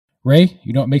Ray,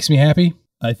 you know what makes me happy?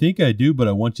 I think I do, but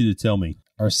I want you to tell me.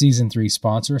 Our season 3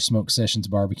 sponsor, Smoke Sessions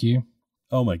Barbecue.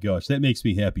 Oh my gosh, that makes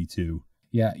me happy too.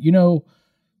 Yeah,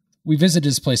 we visited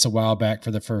this place a while back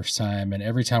for the first time, and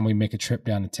every time we make a trip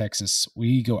down to Texas,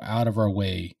 we go out of our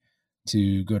way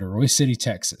to go to Royse City,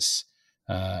 Texas.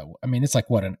 It's like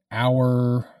an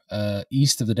hour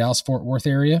east of the Dallas-Fort Worth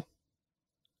area.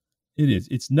 It is.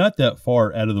 It's not that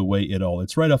far out of the way at all.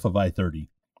 It's right off of I-30.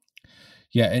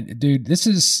 Yeah, and dude, this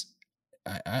is,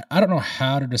 I don't know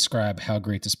how to describe how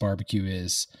great this barbecue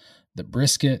is. The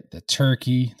brisket, the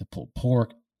turkey, the pulled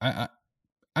pork. I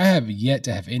have yet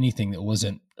to have anything that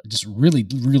wasn't just really,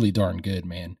 really darn good,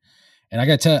 man. And I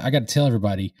got to tell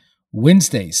everybody,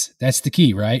 Wednesdays, that's the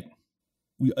key, right?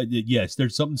 Yes,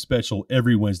 there's something special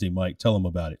every Wednesday, Mike. Tell them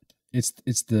about it.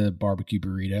 It's the barbecue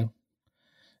burrito.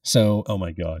 So, oh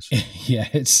my gosh. Yeah,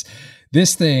 it's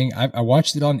this thing. I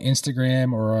watched it on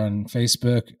Instagram or on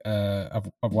Facebook.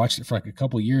 I've watched it for like a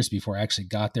couple of years before I actually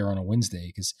got there on a Wednesday.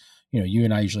 Because, you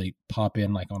and I usually pop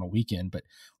in like on a weekend, but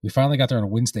we finally got there on a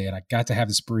Wednesday and I got to have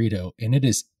this burrito and it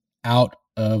is out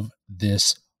of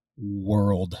this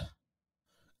world.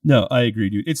 No, I agree,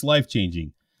 dude. It's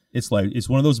life-changing. It's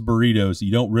one of those burritos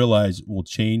you don't realize will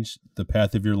change the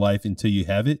path of your life until you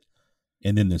have it.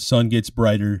 And then the sun gets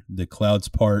brighter, the clouds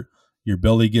part, your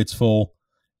belly gets full,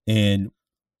 and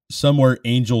somewhere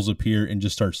angels appear and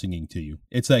just start singing to you.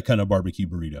 It's that kind of barbecue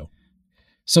burrito.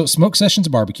 So Smoke Sessions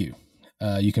Barbecue.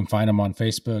 You can find them on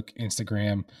Facebook,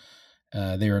 Instagram.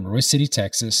 They're in Royse City,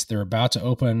 Texas. They're about to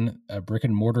open a new brick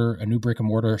and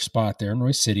mortar spot there in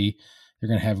Royse City. They're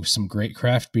going to have some great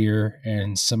craft beer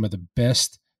and some of the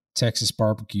best Texas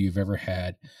barbecue you've ever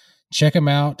had. Check them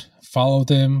out, follow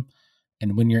them.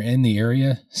 And when you're in the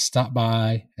area, stop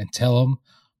by and tell them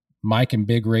Mike and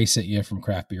Big Ray sent you from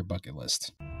Craft Beer Bucket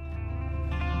List.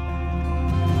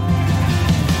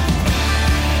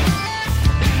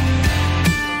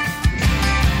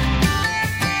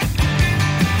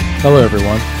 Hello,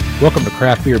 everyone. Welcome to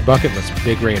Craft Beer Bucket List with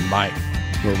Big Ray and Mike,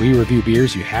 where we review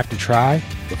beers you have to try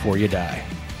before you die.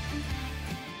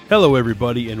 Hello,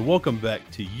 everybody, and welcome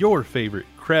back to your favorite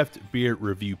craft beer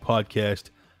review podcast.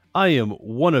 I am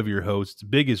one of your hosts,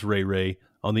 Big as Ray.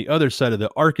 On the other side of the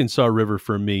Arkansas River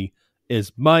from me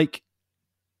is Mike.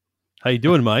 How you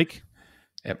doing, Mike?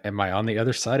 Am I on the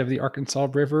other side of the Arkansas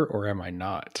River or am I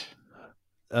not?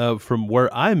 From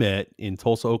where I'm at in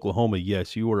Tulsa, Oklahoma,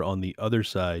 yes, you are on the other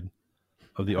side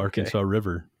of the Arkansas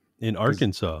River in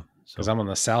Arkansas. Because I'm on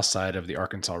the south side of the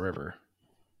Arkansas River.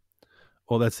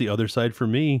 Well, that's the other side for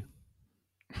me.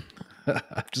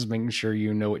 I'm just making sure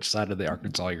you know which side of the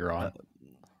Arkansas you're on.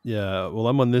 Yeah, well,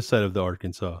 I'm on this side of the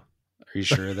Arkansas. Are you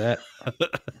sure of that?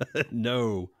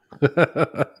 No.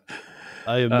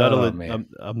 I am not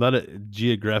I'm not a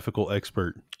geographical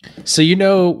expert. So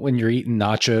when you're eating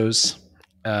nachos,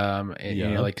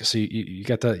 so you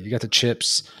got the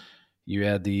chips, you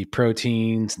add the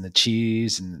proteins and the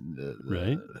cheese and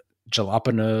the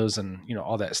jalapenos and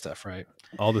all that stuff, right?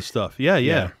 All the stuff.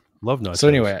 Yeah. Love nachos. So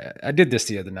anyway, I did this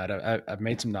the other night. I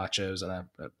made some nachos and I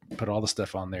put all the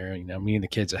stuff on there. Me and the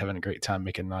kids are having a great time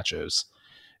making nachos,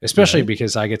 especially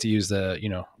because I get to use the,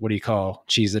 what do you call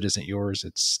cheese that isn't yours?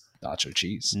 It's nacho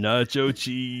cheese. Nacho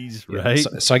cheese, right?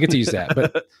 So I get to use that.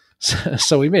 But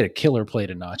so we made a killer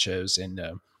plate of nachos and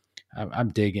I'm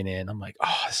digging in. I'm like,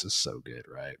 oh, this is so good,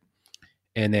 right?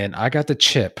 And then I got the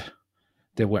chip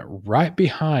that went right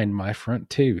behind my front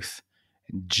tooth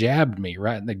and jabbed me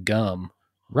right in the gum.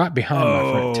 Right behind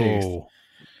my front tooth.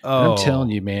 I'm telling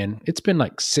you, man, it's been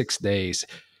like 6 days.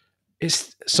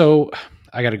 So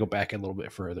I got to go back a little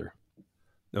bit further.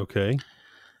 Okay.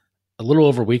 A little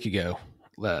over a week ago.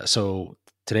 So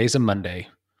today's a Monday.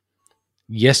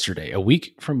 A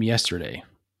week from yesterday,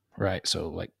 right? So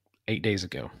like 8 days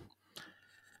ago,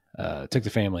 took the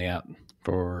family out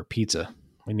for pizza.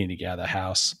 We need to get out of the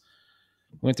house.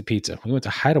 We went to pizza. We went to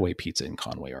Hideaway Pizza in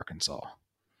Conway, Arkansas.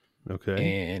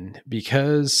 Okay. And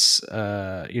because, we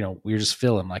were just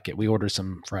feeling like it, we ordered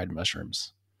some fried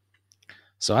mushrooms.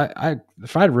 So the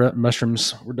fried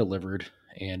mushrooms were delivered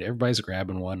and everybody's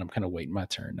grabbing one. I'm kind of waiting my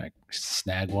turn. I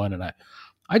snag one and I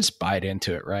just bite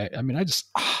into it. Right. I mean,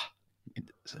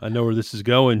 I know where this is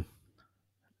going.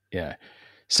 Yeah.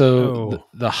 So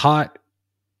the hot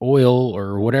oil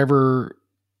or whatever's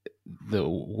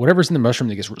in the mushroom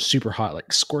that gets super hot,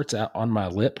 like squirts out on my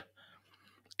lip.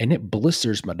 And it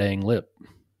blisters my dang lip.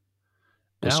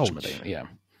 Ouch. Yeah.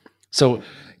 So,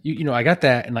 I got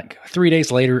that. And like 3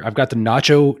 days later, I've got the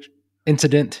nacho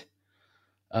incident.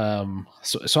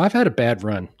 So I've had a bad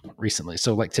run recently.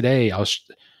 So like today I was,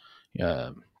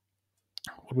 what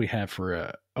do we have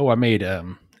for, I made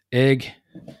egg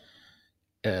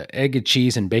egg and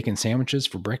cheese and bacon sandwiches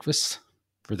for breakfast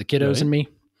for the kiddos Right. and me.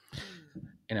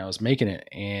 And I was making it,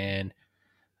 and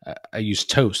I use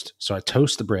toast. So I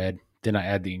toast the bread, then I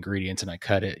add the ingredients and I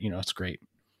cut it. It's great.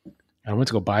 I went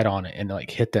to go bite on it and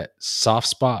like hit that soft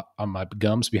spot on my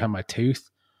gums behind my tooth.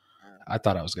 I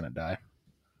thought I was going to die.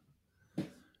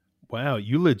 Wow,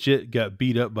 you legit got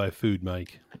beat up by food,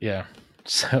 Mike. Yeah.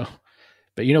 So,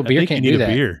 but I beer think can't you do need a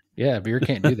that. beer. Yeah, beer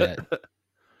can't do that.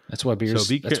 That's why beer's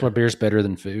be that's why beer's better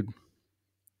than food.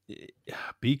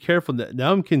 Be careful.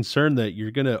 Now I'm concerned that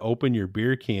you're going to open your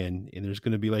beer can and there's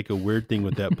going to be like a weird thing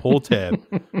with that pull tab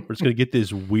where it's going to get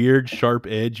this weird sharp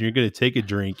edge. And you're going to take a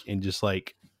drink and just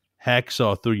like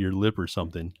hacksaw through your lip or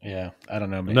something. Yeah, I don't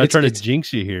know, man. I'm not trying to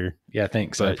jinx you here. Yeah,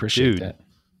 thanks. I but, appreciate dude, that.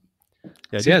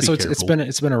 Yeah, So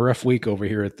it's been a rough week over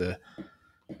here at the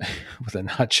with the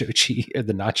nacho cheese or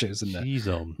the nachos and the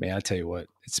Jeez, man. I tell you what,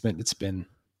 it's been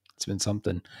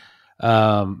something.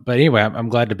 But anyway, I'm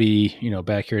glad to be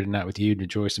back here tonight with you to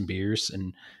enjoy some beers,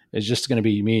 and it's just going to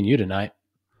be me and you tonight.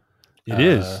 It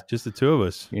is just the two of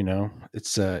us.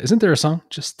 It's isn't there a song?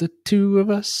 Just the two of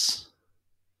us.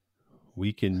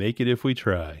 We can make it if we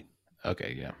try.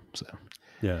 Okay, yeah. So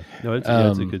yeah, no, it's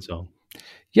a good song.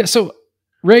 Yeah. So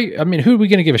Ray, I mean, who are we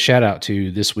going to give a shout out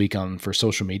to this week for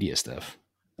social media stuff?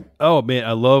 Oh man,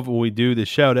 I love when we do the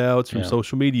shout outs from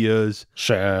social medias.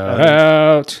 Shout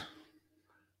out.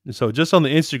 So just on the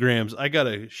Instagrams, I got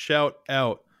to shout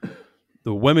out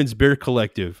the Women's Beer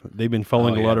Collective. They've been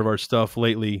following a lot of our stuff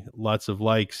lately, lots of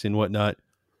likes and whatnot.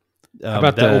 How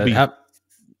about that will be?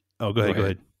 Go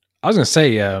ahead. I was going to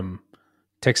say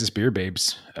Texas Beer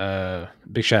Babes.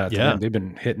 Big shout out to them. They've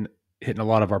been hitting a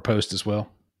lot of our posts as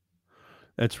well.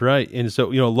 That's right. And so,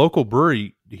 local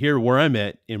brewery here where I'm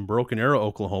at in Broken Arrow,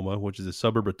 Oklahoma, which is a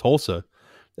suburb of Tulsa.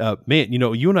 Man,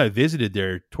 you and I visited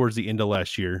there towards the end of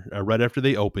last year, right after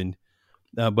they opened.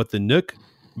 But the Nook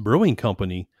Brewing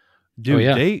Company,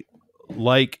 dude, they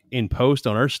like and post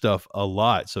on our stuff a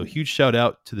lot. So huge shout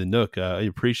out to the Nook. I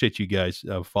appreciate you guys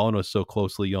following us so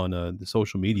closely on the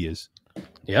social medias.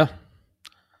 Yeah,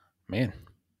 man.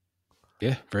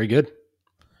 Yeah, very good.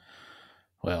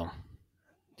 Well,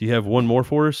 do you have one more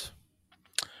for us?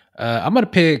 I'm going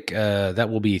to pick, that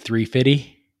will be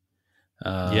 350.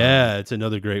 Yeah, it's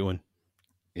another great one.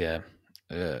 Yeah.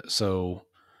 So,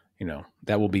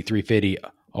 that will be 350.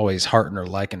 Always hearting or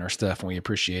liking our stuff, and we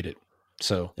appreciate it.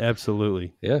 So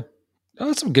absolutely. Yeah. Oh,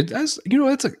 that's some good.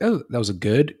 That was a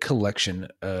good collection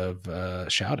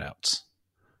of shout outs.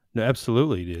 No,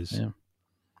 absolutely it is. Yeah.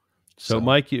 So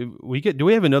Mike, do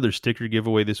we have another sticker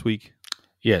giveaway this week?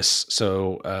 Yes.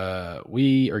 So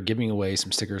we are giving away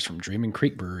some stickers from Dreaming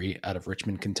Creek Brewery out of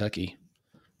Richmond, Kentucky.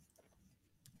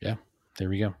 Yeah. There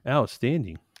we go.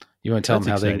 Outstanding. You want to tell them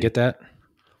how they can get that?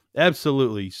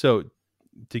 Absolutely. So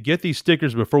to get these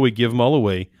stickers before we give them all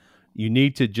away, you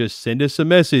need to just send us a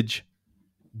message,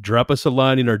 drop us a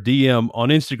line in our DM on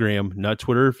Instagram, not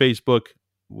Twitter or Facebook.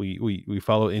 We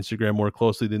follow Instagram more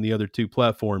closely than the other two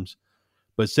platforms.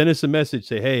 But send us a message,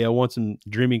 say, hey, I want some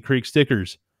Dreaming Creek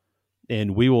stickers.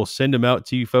 And we will send them out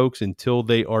to you folks until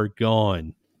they are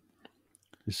gone.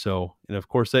 So, and of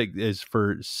course, that is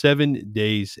for 7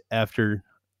 days after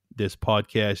this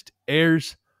podcast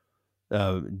airs.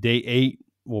 Day 8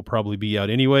 will probably be out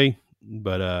anyway,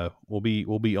 but we'll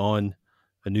be on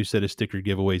a new set of sticker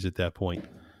giveaways at that point.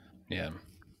 Yeah.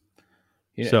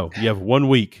 So you have 1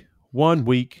 week. 1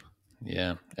 week.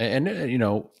 Yeah, and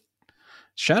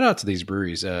shout out to these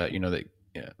breweries. That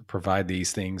provide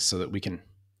these things so that we can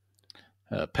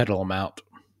peddle them out.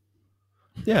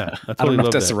 Yeah, I don't know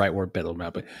if that's the right word, peddle them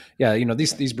out, but yeah,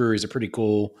 these breweries are pretty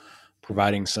cool,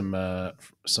 providing some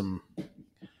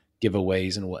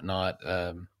giveaways and whatnot.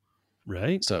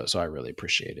 Right. So I really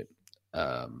appreciate it.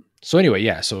 So anyway,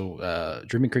 yeah. So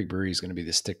Dreaming Creek Brewery is going to be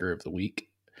the sticker of the week.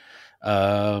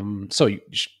 So you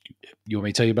want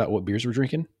me to tell you about what beers we're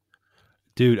drinking?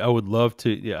 Dude, I would love to.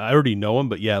 Yeah, I already know them,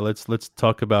 but yeah, let's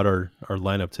talk about our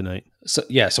lineup tonight. So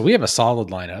we have a solid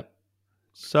lineup.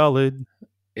 Solid.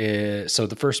 So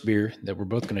the first beer that we're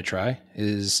both going to try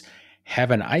is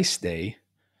Have an Ice Day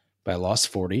by Lost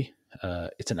 40.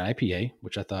 It's an IPA,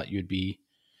 which I thought you'd be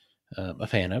a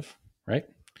fan of, right?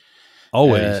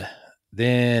 Always.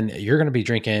 Then you're going to be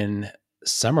drinking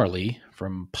Summerly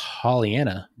from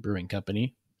Pollyanna Brewing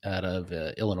Company out of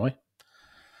Illinois.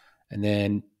 And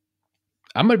then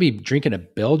I'm going to be drinking a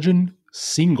Belgian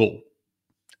single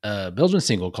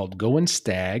called Goin'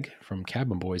 Stag from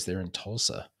Cabin Boys there in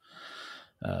Tulsa.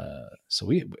 So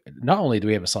we not only do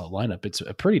we have a solid lineup, it's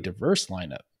a pretty diverse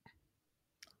lineup.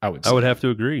 I would have to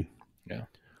agree. Yeah.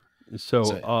 So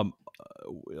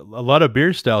a lot of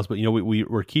beer styles, but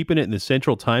we're keeping it in the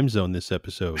central time zone this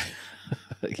episode.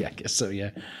 Yeah, I guess so. Yeah.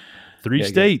 3 Yeah,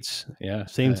 states, yeah.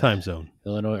 same time zone.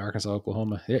 Illinois, Arkansas,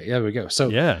 Oklahoma. Yeah, there we go. So,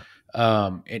 Yeah,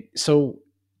 and so,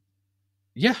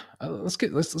 yeah, let's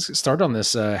get started on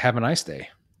this. Have a nice day.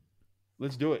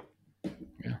 let's do it.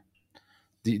 Yeah.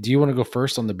 Do you want to go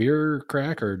first on the beer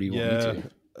crack, or do you want me Yeah, to?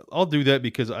 I'll do that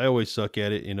because I always suck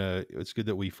at it, and it's good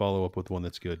that we follow up with one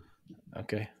that's good.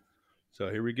 Okay. So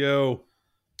here we go.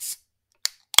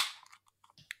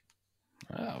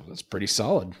 Wow, that's pretty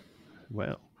solid.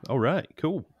 Wow. All right.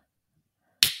 Cool.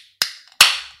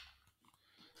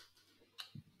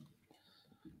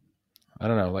 I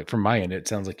don't know. Like from my end, it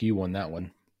sounds like you won that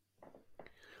one.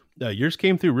 Yours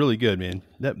came through really good, man.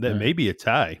 That may be a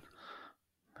tie.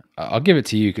 I'll give it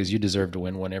to you because you deserve to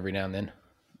win one every now and then.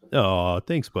 Oh,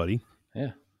 thanks, buddy.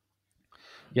 Yeah.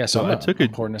 Yeah. So I took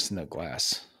it. pouring this in a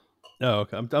glass. Oh,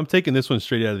 okay. I'm taking this one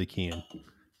straight out of the can.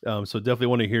 So definitely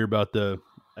want to hear about the.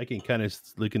 I can kind of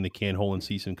look in the can hole and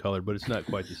see some color, but it's not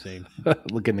quite the same.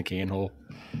 Look in the can hole.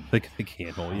 Look at the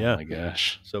can hole, yeah. Oh my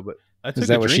gosh. So, but I took Is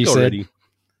that a what drink she already. said?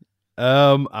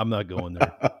 I'm not going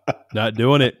there. Not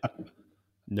doing it.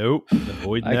 Nope.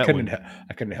 Avoiding that one.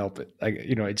 I couldn't help it. I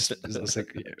just was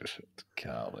like,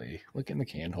 golly, look in the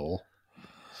can hole.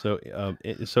 So,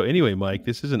 anyway, Mike,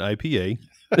 this is an IPA.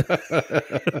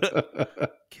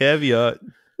 Caveat.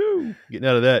 Woo, getting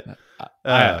out of that.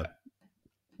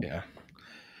 Yeah.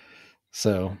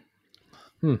 So,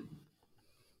 it's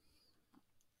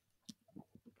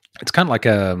kind of like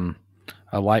a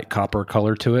light copper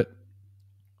color to it.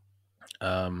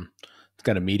 It's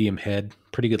got a medium head,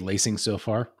 pretty good lacing so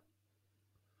far.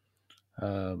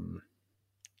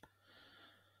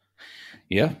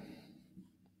 Yeah.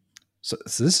 So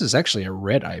this is actually a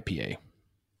red IPA.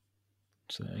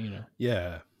 So,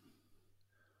 Yeah.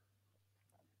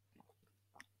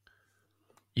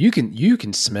 You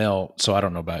can smell. So I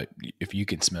don't know about if you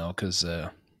can smell because you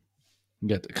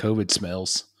got the COVID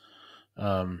smells.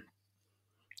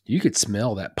 You could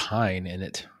smell that pine in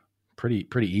it pretty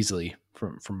easily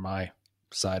from my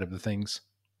side of the things.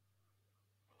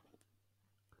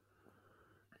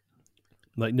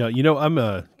 Like, no, I'm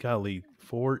a golly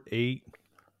 4, 8,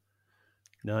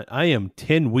 9. I am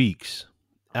 10 weeks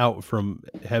out from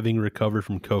having recovered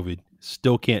from COVID.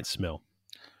 Still can't smell.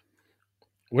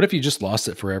 What if you just lost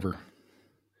it forever?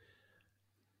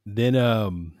 Then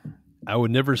I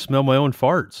would never smell my own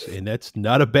farts, and that's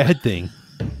not a bad thing.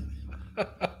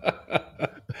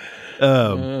 You're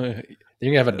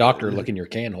gonna have a doctor look in your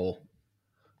can hole.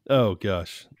 Oh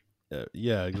gosh,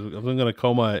 yeah. I'm gonna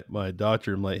call my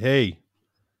doctor. I'm like, hey,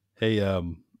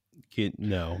 can't.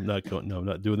 No, I'm not going. No, I'm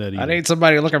not doing that either. I need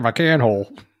somebody to look at my can hole,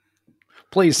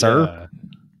 please, sir. Yeah.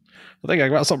 I think I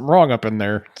got something wrong up in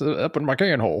there, up in my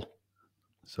can hole.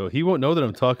 So he won't know that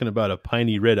I'm talking about a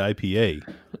piney red IPA.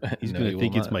 He's No, going he to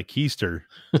think will it's not. my keister,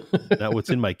 not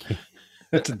what's in my can.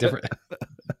 That's a different,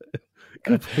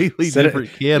 Completely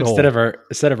different can hole.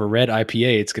 Instead of a red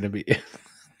IPA, it's going to be.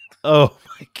 Oh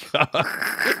my god!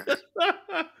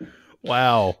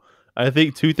 Wow, I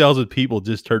think 2,000 people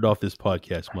just turned off this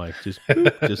podcast, Mike. Just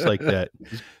like that,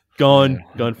 just gone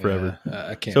forever.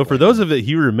 I can't. So for those of it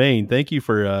who remain, thank you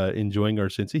for enjoying our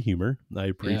sense of humor. I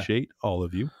appreciate all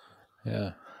of you.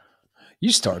 Yeah,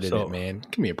 you started it, man.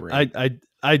 Give me a break.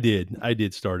 I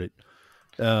did start it.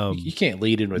 You can't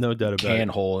lead in with no doubt about can it.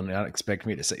 hole and not expect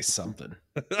me to say something.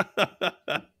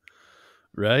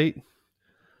 Right.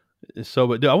 So,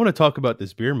 but dude, I want to talk about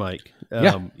this beer, Mike.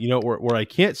 Yeah. Where I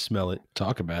can't smell it.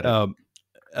 Talk about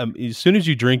it. As soon as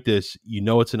you drink this,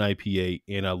 it's an IPA,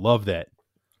 and I love that.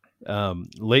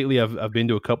 Lately, I've been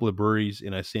to a couple of breweries,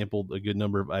 and I sampled a good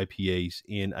number of IPAs,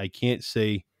 and I can't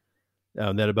say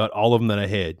that about all of them that I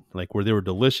had. Like where they were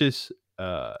delicious,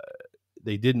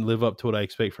 they didn't live up to what I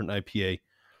expect for an IPA.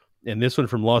 And this one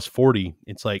from Lost 40,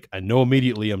 it's like I know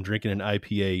immediately I'm drinking an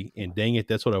IPA, and dang it,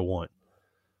 that's what I want.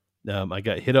 I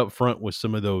got hit up front with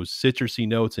some of those citrusy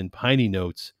notes and piney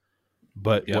notes,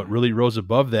 but what really rose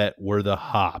above that were the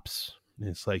hops. And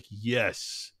it's like,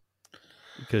 yes,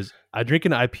 because I drink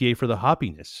an IPA for the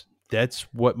hoppiness. That's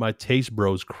what my taste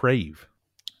bros crave.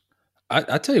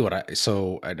 I tell you what, I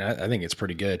think it's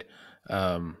pretty good.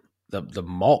 The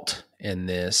malt in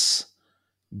this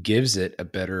gives it a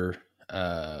better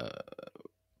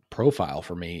profile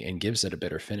for me and gives it a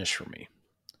better finish for me.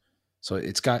 So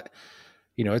it's got,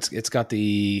 it's got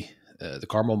the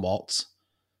caramel malts.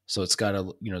 So it's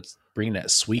got it's bringing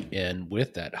that sweet in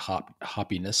with that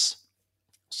hoppiness.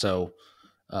 So,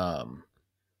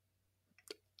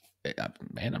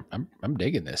 man, I'm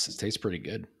digging this. It tastes pretty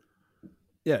good.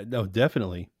 Yeah, no,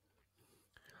 definitely.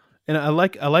 And I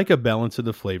like a balance of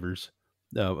the flavors.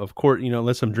 Of course,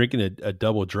 unless I'm drinking a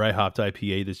double dry hopped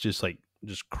IPA that's just like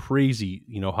just crazy,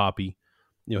 hoppy,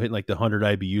 hitting like the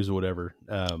 100 IBUs or whatever.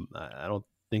 I don't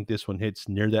think this one hits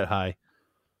near that high.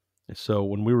 So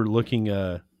when we were looking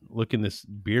this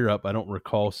beer up, I don't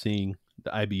recall seeing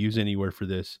the IBUs anywhere for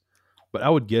this, but I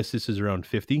would guess this is around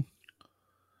 50.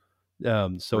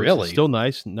 So Really? it's still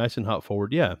nice and hop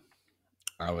forward. Yeah.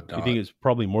 I would You not. think it's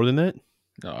probably more than that?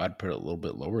 No, I'd put it a little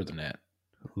bit lower than that.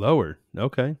 Lower.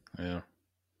 Okay. Yeah.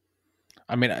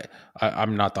 I mean,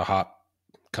 I'm not the hop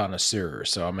connoisseur,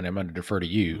 so I'm going to defer to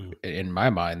you. In my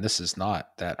mind, this is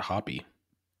not that hoppy.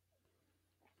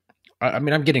 I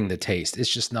mean, I'm getting the taste.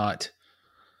 It's just not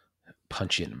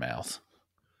punchy in the mouth.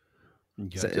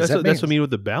 Yeah. That's what I mean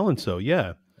with the balance, though.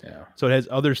 Yeah. Yeah. So it has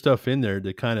other stuff in there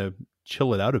to kind of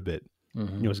chill it out a bit.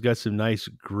 Mm-hmm. It's got some nice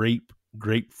grape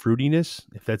fruitiness,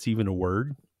 if that's even a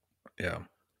word. Yeah.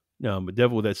 But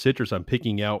definitely with that citrus, I'm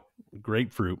picking out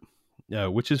grapefruit,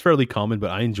 which is fairly common, but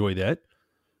I enjoy that.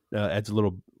 Adds a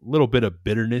little bit of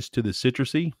bitterness to the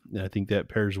citrusy, and I think that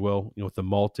pairs well, with the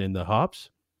malt and the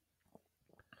hops.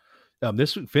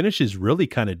 This finish is really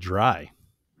kind of dry,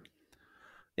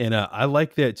 and I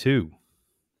like that too.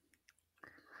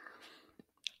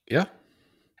 Yeah.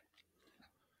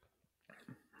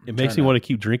 It makes me want to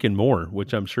keep drinking more,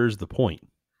 which I'm sure is the point.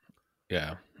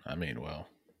 Yeah. I mean, well,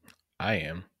 I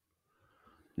am.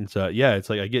 It's it's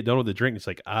like I get done with the drink. It's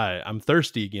like I'm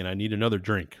thirsty again. I need another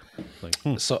drink.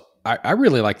 So I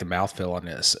really like the mouthfeel on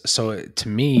this. So to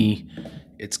me,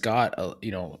 it's got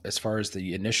as far as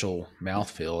the initial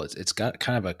mouthfeel, it's got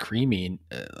kind of a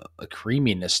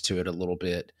creaminess to it a little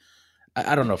bit.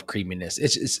 I don't know if creaminess.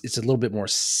 It's a little bit more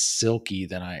silky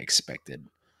than I expected.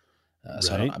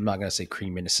 So right. I'm not going to say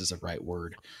creaminess is the right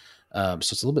word. So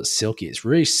it's a little bit silky. It's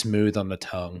really smooth on the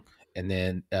tongue. And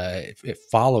then it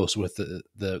follows with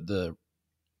a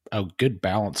good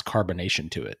balanced carbonation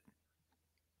to it.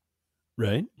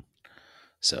 Right.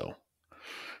 So,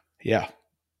 yeah.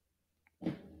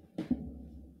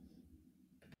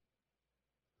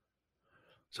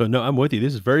 So no, I'm with you.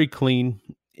 This is very clean,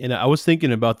 and I was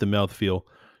thinking about the mouthfeel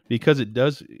because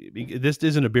this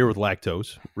isn't a beer with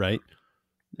lactose, right?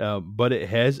 But it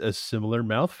has a similar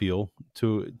mouthfeel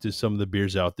to some of the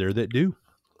beers out there that do.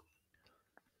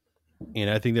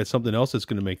 And I think that's something else that's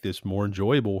going to make this more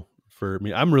enjoyable for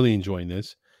me. I'm really enjoying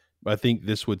this. I think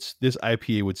this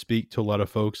IPA would speak to a lot of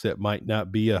folks that might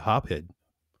not be a hophead.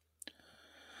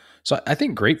 So I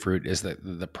think grapefruit is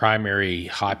the primary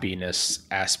hoppiness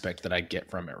aspect that I get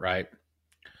from it, right?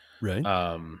 Right.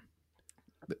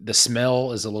 The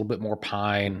smell is a little bit more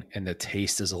pine, and the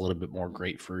taste is a little bit more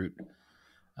grapefruit.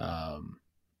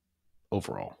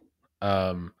 Overall.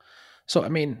 So I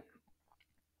mean,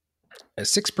 at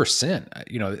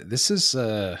 6%, this is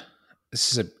a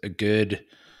good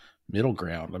middle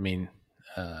ground. I mean,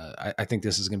 I think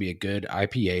this is going to be a good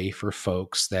IPA for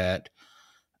folks that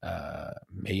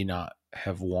may not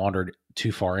have wandered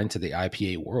too far into the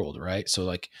IPA world, right? So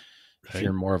like if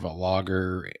you're more of a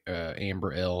lager,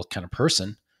 amber ale kind of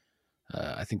person,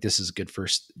 I think this is a good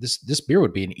first. This beer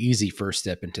would be an easy first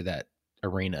step into that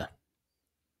arena.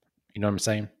 You know what I'm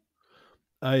saying?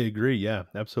 I agree. Yeah,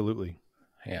 absolutely.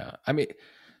 Yeah. I mean,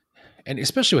 and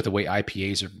especially with the way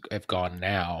IPAs have gone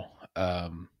now,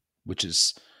 which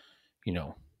is,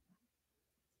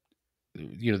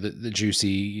 the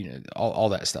juicy, all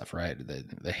that stuff, right?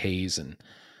 The haze and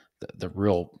the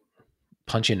real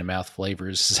punch in the mouth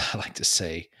flavors, as I like to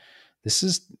say. This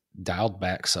is dialed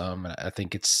back some, and I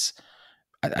think it's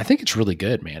really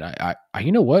good, man. I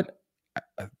you know what?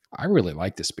 I really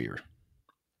like this beer.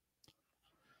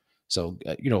 So,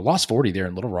 Lost 40 there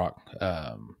in Little Rock,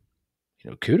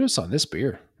 kudos on this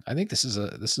beer. I think this is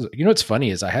what's funny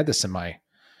is I had this in my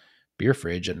beer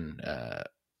fridge and,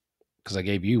 cause I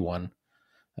gave you one,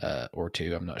 or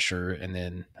two, I'm not sure. And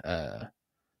then,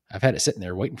 I've had it sitting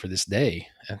there waiting for this day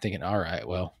and thinking, all right,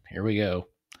 well, here we go.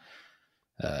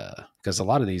 Cause a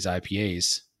lot of these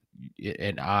IPAs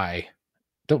and I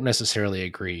don't necessarily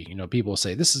agree. People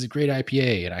say this is a great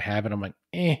IPA and I have it. I'm like,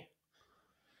 eh.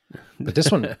 But this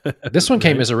one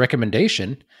came as a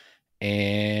recommendation,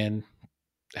 and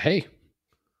hey,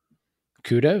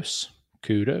 kudos.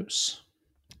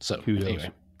 So kudos.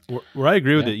 Anyway. Where I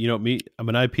agree with it, me, I'm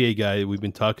an IPA guy. We've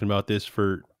been talking about this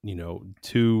for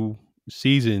 2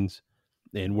 seasons,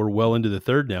 and we're well into the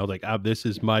third now. Like this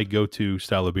is my go-to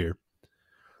style of beer.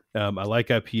 I like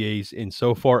IPAs, and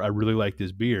so far I really like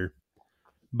this beer.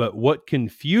 But what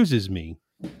confuses me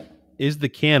is the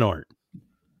can art.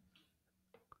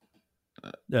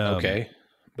 Okay,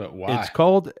 but why?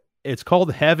 It's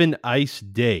called Heaven Ice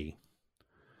Day.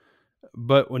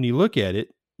 But when you look at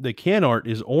it, the can art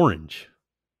is orange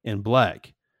and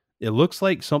black. It looks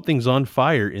like something's on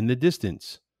fire in the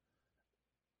distance.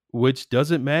 which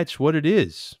doesn't match what it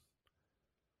is.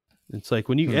 It's like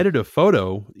when you edit a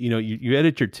photo, you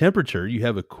edit your temperature, you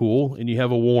have a cool and you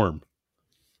have a warm,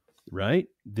 right?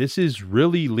 This is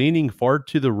really leaning far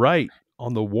to the right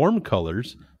on the warm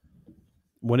colors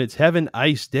when it's having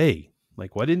ice day.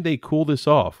 Like, why didn't they cool this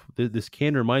off? This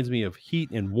can reminds me of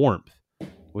heat and warmth,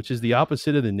 which is the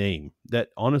opposite of the name. That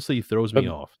honestly throws me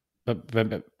off.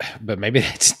 But maybe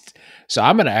that's, so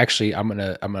I'm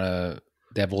gonna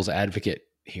devil's advocate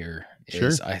here.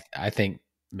 Is Sure. I think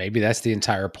maybe that's the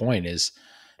entire point is,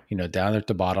 down there at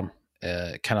the bottom,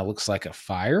 it kind of looks like a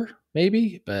fire,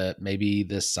 maybe, but maybe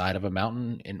this side of a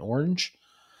mountain in orange.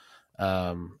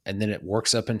 And then it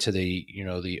works up into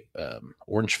the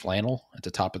orange flannel at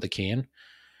the top of the can.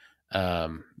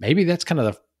 Maybe that's kind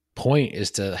of the point,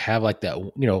 is to have like that,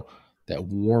 that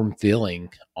warm feeling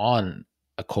on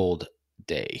a cold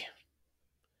day.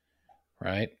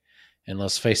 Right. And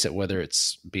let's face it, whether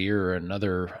it's beer or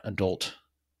another adult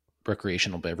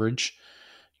recreational beverage,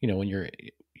 when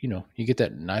you get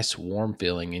that nice warm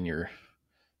feeling in your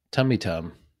tummy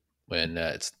when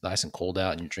it's nice and cold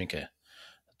out and you drink a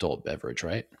adult beverage,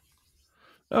 right?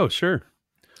 Oh, sure.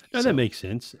 No, So, that makes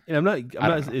sense. And I'm I don't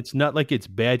not, know. it's not like it's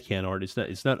bad can art.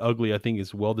 It's not ugly. I think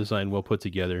it's well designed, well put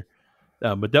together.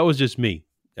 But that was just me.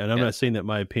 And I'm Yeah. not saying that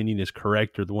my opinion is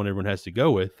correct or the one everyone has to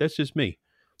go with. That's just me.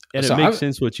 And So it makes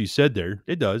sense what you said there.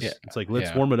 It does. Yeah, It's like, let's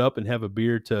yeah. warm it up and have a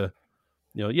beer to,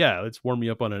 let's warm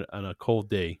you up on a cold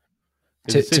day.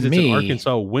 'Cause To it says it's me, an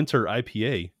Arkansas winter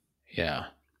IPA. yeah.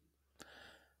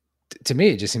 To me,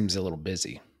 it just seems a little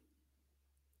busy.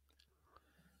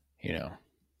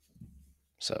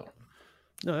 So,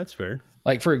 No, that's fair.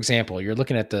 like, for example, you're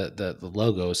looking at the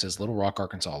logo, it says Little Rock,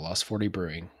 Arkansas, Lost 40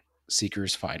 Brewing,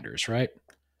 Seekers, Finders, right?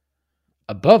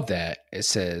 Above that, it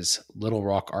says Little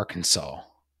Rock, Arkansas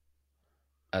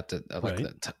at the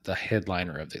Right. the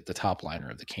headliner of the top liner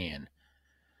of the can.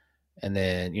 And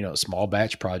then, small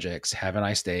batch projects, Have a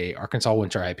Nice Day, Arkansas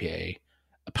Winter IPA,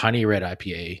 a Piney Red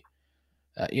IPA,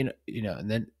 and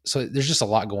then, so there's just a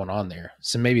lot going on there.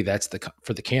 So maybe that's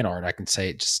for the can art. I can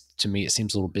say, to me, it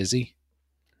seems a little busy.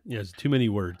 Yeah, it's too many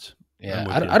words. Yeah.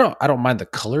 I'm with you. I don't mind the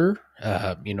color.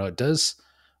 It does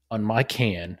on my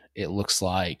can. It looks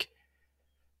like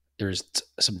there's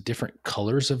some different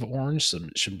colors of orange,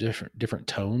 some different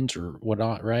tones or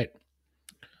whatnot. Right.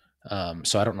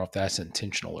 So I don't know if that's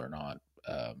intentional or not.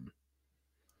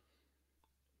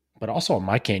 But also on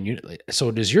my can,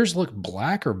 so does yours look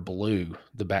black or blue,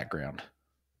 the background?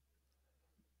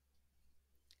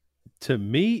 To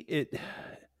me,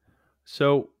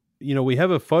 we have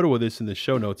a photo of this in the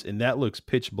show notes, and that looks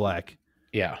pitch black.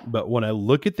 Yeah. But when I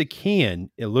look at the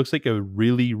can, it looks like a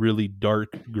really, really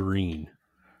dark green.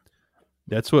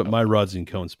 That's what my rods and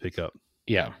cones pick up.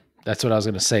 Yeah. That's what I was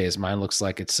going to say, is mine looks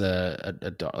like it's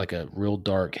like a real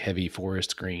dark, heavy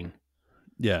forest green.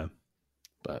 Yeah.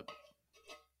 But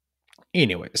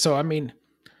anyway, so I mean,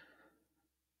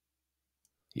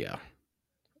 yeah.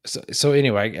 So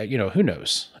anyway, who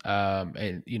knows?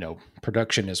 And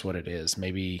production is what it is.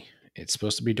 Maybe it's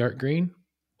supposed to be dark green,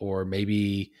 or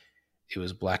maybe it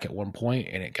was black at one point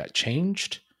and it got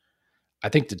changed. I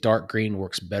think the dark green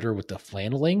works better with the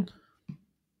flanneling.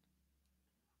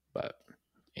 But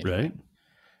anyway. Right.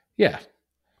 Yeah.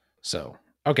 So,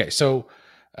 okay. So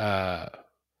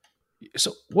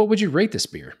what would you rate this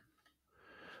beer?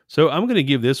 So I'm going to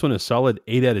give this one a solid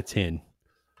 8 out of 10.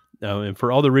 And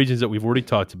for all the reasons that we've already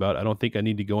talked about, I don't think I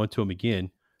need to go into them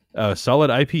again. Solid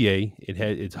IPA.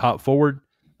 It's hop forward.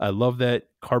 I love that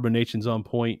carbonation's on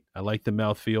point. I like the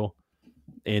mouthfeel.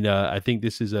 And I think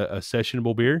this is a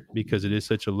sessionable beer because it is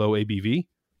such a low ABV.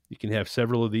 You can have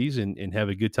several of these and have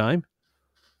a good time.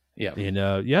 Yeah.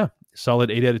 And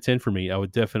solid 8 out of 10 for me. I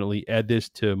would definitely add this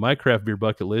to my craft beer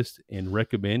bucket list and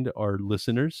recommend our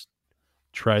listeners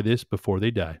try this before they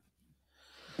die.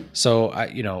 So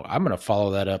I'm going to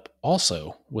follow that up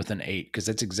also with an 8, because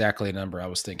that's exactly a number I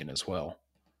was thinking as well.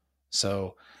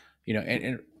 So,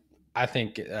 and I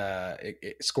think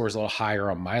it scores a little higher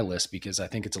on my list because I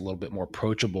think it's a little bit more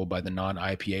approachable by the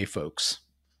non-IPA folks.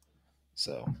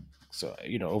 So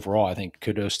overall, I think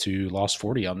kudos to Lost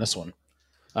 40 on this one.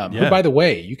 Who, by the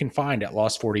way, you can find at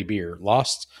Lost 40 Beer,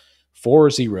 Lost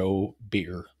 40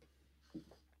 Beer.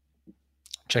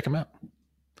 Check them out.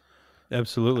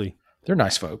 Absolutely. They're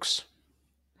nice folks.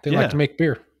 They like to make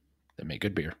beer. They make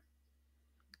good beer.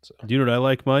 So, do you know what I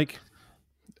like, Mike?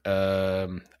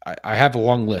 I have a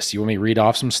long list. You want me to read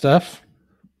off some stuff?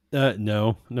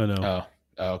 No. Oh,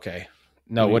 okay.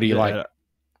 No, what do you like?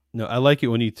 No, I like it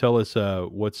when you tell us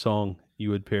what song you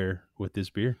would pair with this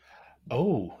beer.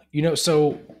 Oh,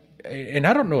 so, and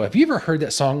I don't know, have you ever heard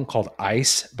that song called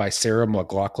Ice by Sarah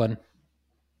McLachlan?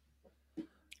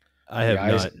 I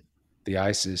have not. The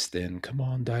ice is thin. Come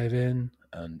on, dive in.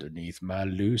 Underneath my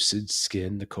lucid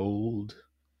skin, the cold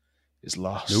is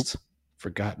lost, Nope.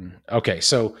 forgotten. Okay,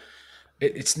 so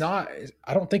it's not.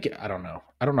 I don't think. I don't know.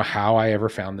 I don't know how I ever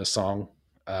found this song.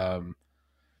 Sarah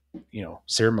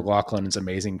McLachlan's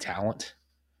amazing talent.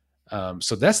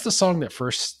 So that's the song that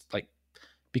first, like,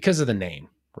 because of the name,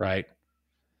 right?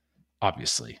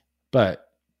 Obviously, but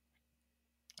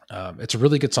it's a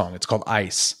really good song. It's called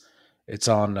Ice. It's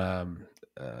on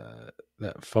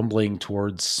that Fumbling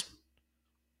Towards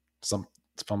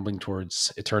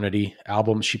Eternity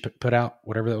album she put out,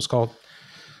 whatever that was called.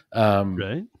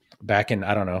 Right. Back in,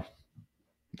 I don't know,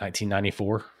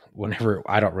 1994, whenever,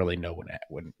 I don't really know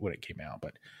when it came out,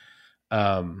 but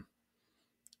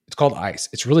it's called Ice.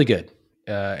 It's really good.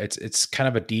 It's kind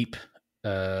of a deep,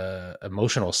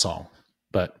 emotional song,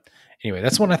 but anyway,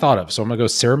 that's what I thought of. So I'm gonna go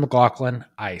Sarah McLachlan,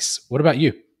 Ice. What about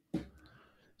you?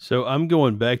 So I'm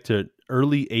going back to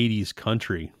early 80s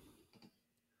country.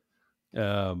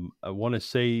 I want to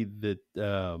say that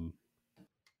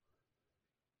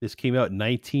this came out in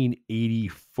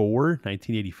 1984,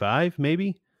 1985,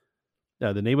 maybe.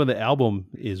 The name of the album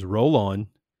is Roll On.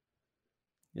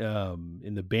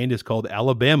 And the band is called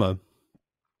Alabama.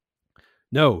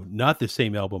 No, not the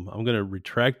same album. I'm going to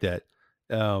retract that.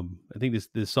 I think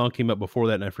this song came out before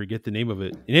that, and I forget the name of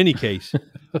it. In any case,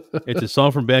 it's a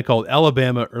song from a band called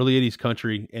Alabama, early 80s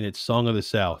country, and it's Song of the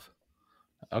South.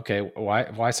 Okay,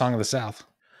 why Song of the South?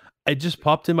 It just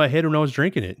popped in my head when I was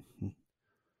drinking it.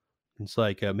 It's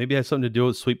like maybe it has something to do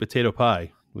with sweet potato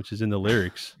pie, which is in the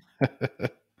lyrics.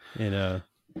 And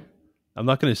I'm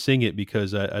not going to sing it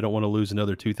because I don't want to lose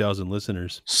another 2,000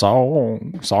 listeners.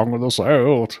 Song of the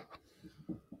South.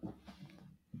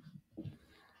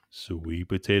 Sweet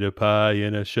potato pie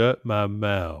and I shut my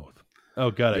mouth.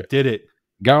 Oh, God, I did it.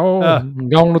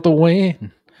 Gone with the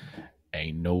wind.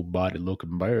 Ain't nobody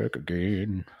looking back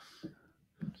again.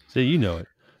 See, you know it.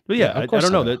 But yeah, I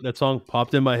don't know. I know. That song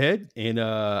popped in my head, and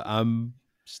I'm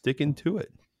sticking to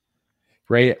it.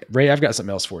 Ray, I've got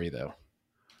something else for you, though.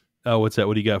 Oh, what's that?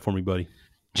 What do you got for me, buddy?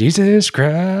 Jesus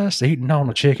Christ, eating on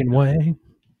a chicken wing.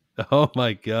 Oh,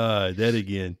 my God, that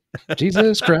again.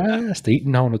 Jesus Christ,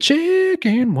 eating on a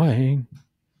chicken wing.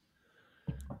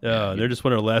 They're just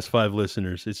one of our last 5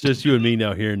 listeners. It's just you and me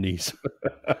now hearing these.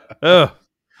 Oh,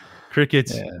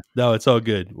 crickets. Yeah. No, it's all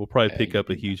good. We'll probably pick up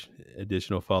a huge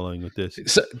additional following with this.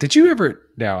 So did you ever,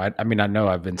 now, I mean, I know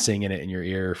I've been singing it in your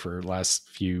ear for the last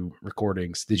few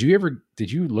recordings. Did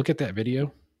you look at that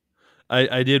video?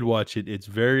 I did watch it. It's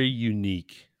very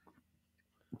unique.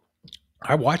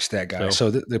 I watched that guy.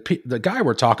 So the guy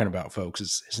we're talking about, folks,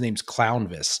 his name's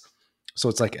Clownvis. So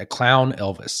it's like a clown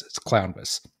Elvis. It's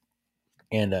Clownvis.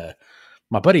 And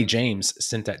my buddy James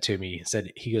sent that to me and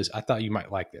said, he goes, I thought you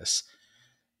might like this.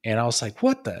 And I was like,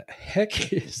 what the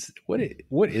heck is, what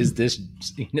is this?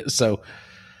 So,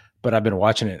 but I've been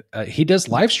watching it. He does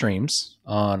live streams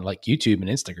on like YouTube and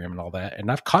Instagram and all that.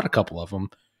 And I've caught a couple of them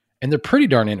and they're pretty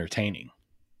darn entertaining.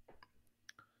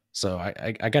 So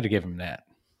I got to give him that.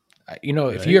 Right.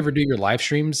 If you ever do your live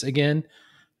streams again,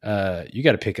 you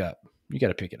got to pick up. You got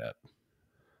to pick it up.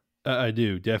 I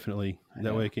do, definitely.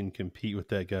 That way I can compete with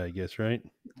that guy, I guess, right?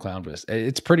 Clownvis.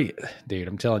 It's pretty, dude,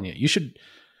 I'm telling you. You should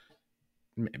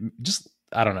just,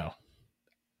 I don't know.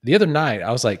 The other night,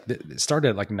 I was like, it started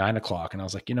at like 9:00, and I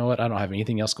was like, you know what? I don't have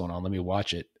anything else going on. Let me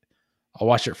watch it. I'll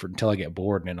watch it until I get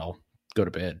bored, and then I'll go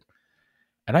to bed.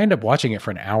 And I ended up watching it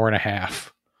for an hour and a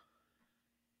half.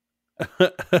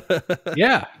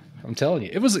 Yeah, I'm telling you,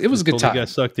 it was a good time. Got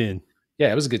sucked in.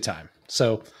 Yeah, it was a good time.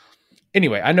 So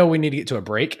anyway, I know we need to get to a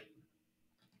break.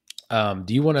 Do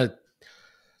you want to?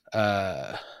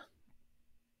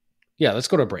 Yeah, let's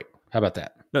go to a break. How about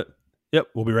that? Yep,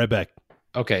 we'll be right back.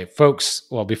 Okay, folks.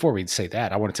 Well, before we say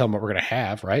that, I want to tell them what we're going to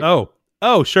have. Right? Oh,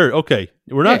 sure. Okay,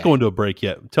 we're not going to a break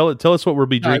yet. Tell us what we'll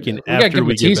be drinking after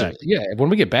we get back. Yeah, when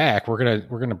we get back, we're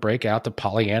gonna break out the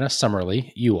Pollyanna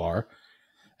Summerly. You are.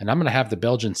 And I'm going to have the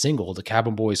Belgian single, the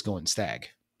Cabin Boys Going Stag.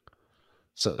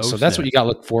 So that's what you got to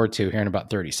look forward to here in about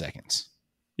 30 seconds.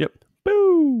 Yep.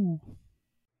 Boo!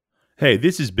 Hey,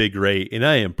 this is Big Ray, and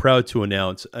I am proud to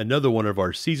announce another one of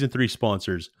our Season 3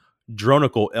 sponsors,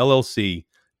 Dronicle LLC,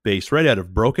 based right out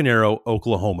of Broken Arrow,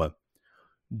 Oklahoma.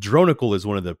 Dronicle is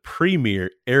one of the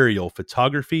premier aerial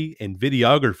photography and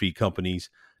videography companies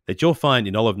that you'll find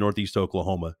in all of Northeast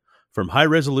Oklahoma, from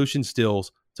high-resolution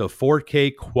stills to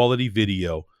 4K quality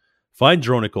video. Find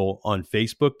Dronicle on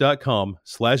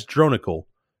Facebook.com/Dronicle,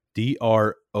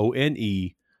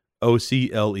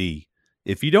 DRONEOCLE.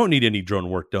 If you don't need any drone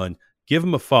work done, give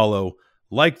them a follow,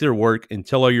 like their work, and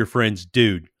tell all your friends,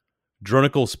 dude,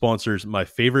 Dronicle sponsors my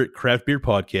favorite craft beer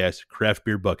podcast, Craft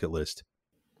Beer Bucket List.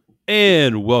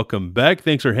 And welcome back.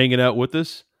 Thanks for hanging out with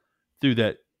us through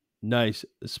that nice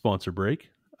sponsor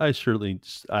break. I tried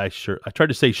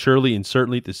to say surely and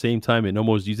certainly at the same time and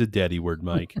almost use a daddy word,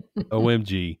 Mike.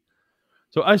 OMG.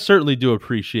 So I certainly do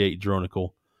appreciate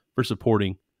Dronicle for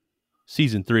supporting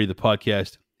season 3 of the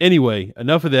podcast. Anyway,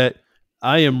 enough of that.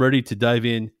 I am ready to dive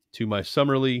in to my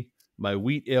Summerly, my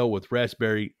wheat ale with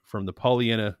raspberry from the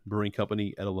Pollyanna Brewing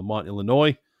Company out of Lamont,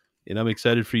 Illinois. And I'm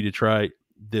excited for you to try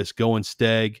this Going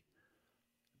Stag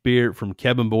beer from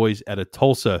Cabin Boys out of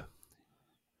Tulsa.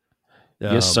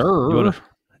 Yes, sir.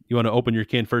 You want to open your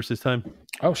can first this time?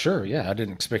 Oh, sure. Yeah, I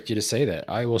didn't expect you to say that.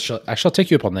 I shall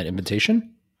take you up on that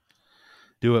invitation.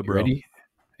 Do it, bro. Ready?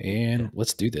 And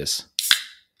let's do this.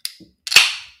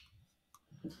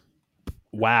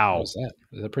 Wow. How was that?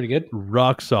 Is that pretty good?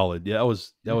 Rock solid. Yeah,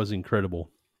 that was incredible.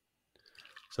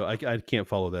 So I can't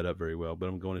follow that up very well, but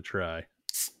I'm going to try.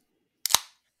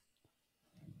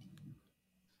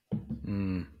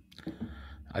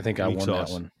 I think I won that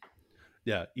one.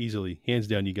 Yeah, easily. Hands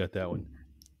down, you got that one.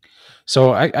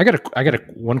 So I got a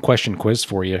one question quiz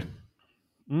for you.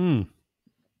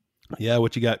 Yeah,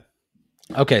 what you got?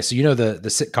 Okay, so you know the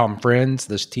sitcom Friends,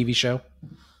 this TV show?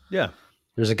 Yeah.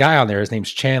 There's a guy on there. His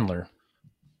name's Chandler.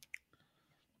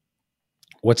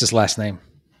 What's his last name?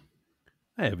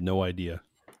 I have no idea.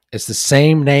 It's the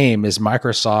same name as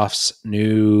Microsoft's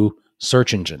new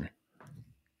search engine.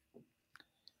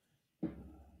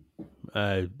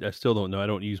 I still don't know. I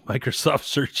don't use Microsoft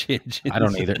search engine. I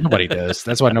don't either. Nobody does.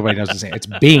 That's why nobody knows his name. It's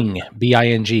Bing.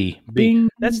 B-I-N-G. Bing.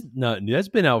 That's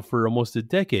been out for almost a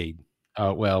decade.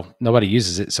 Oh, well, nobody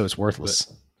uses it, so it's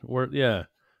worthless. Yeah. I'm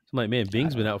like, man,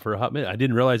 Bing's been out for a hot minute. I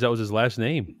didn't realize that was his last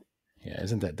name. Yeah,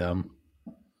 isn't that dumb?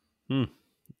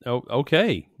 Oh,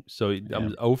 okay. So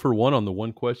I'm 0 for 1 on the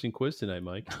one question quiz tonight,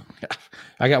 Mike.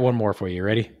 I got one more for you.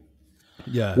 Ready?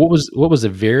 Yeah. What was the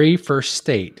very first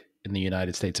state in the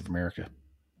United States of America?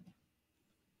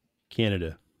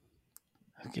 Canada.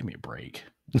 Give me a break.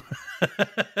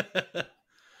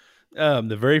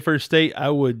 The very first state I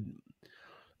would.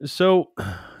 So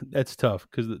that's tough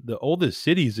because the oldest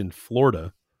city is in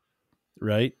Florida,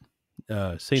 right?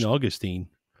 St. Augustine.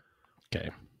 Okay.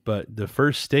 But the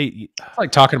first state. It's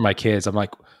like talking to my kids. I'm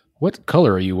like, what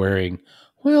color are you wearing?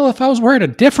 Well, if I was wearing a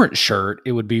different shirt,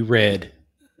 it would be red.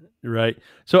 Right.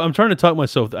 So I'm trying to talk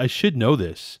myself. I should know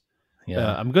this.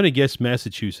 Yeah. I'm going to guess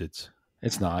Massachusetts.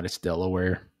 It's not. It's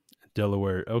Delaware.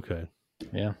 Delaware. Okay.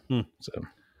 Yeah. So.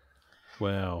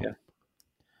 Wow. Yeah.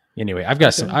 Anyway, I've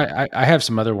got some. I have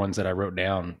some other ones that I wrote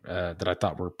down that I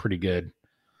thought were pretty good.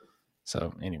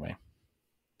 So anyway.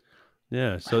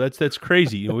 Yeah. So that's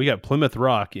crazy. We got Plymouth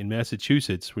Rock in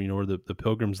Massachusetts, where the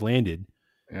Pilgrims landed.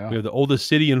 Yeah. We have the oldest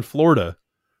city in Florida,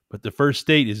 but the first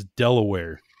state is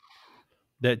Delaware.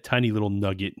 That tiny little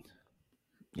nugget.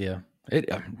 Yeah.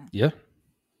 Yeah.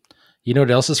 You know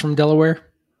what else is from Delaware?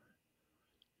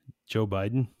 Joe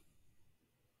Biden.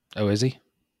 Oh, is he?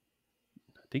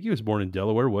 I think he was born in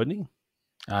Delaware, wasn't he?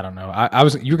 I don't know. I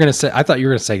thought you were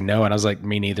gonna say no, and I was like,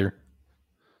 me neither.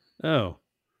 Oh,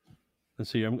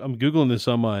 let's see. I'm googling this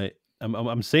on my.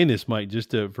 I'm saying this, Mike,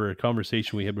 just for a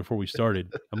conversation we had before we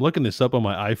started. I'm looking this up on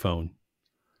my iPhone.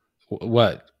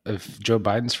 What? If Joe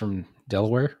Biden's from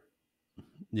Delaware?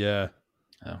 Yeah.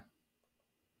 Oh.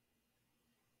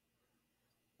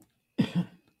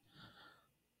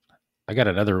 I got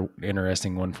another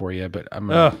interesting one for you, but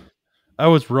I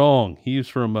was wrong. He was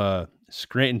from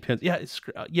Scranton, Pennsylvania.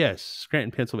 Yeah, yes, Scranton,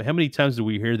 Pennsylvania. How many times did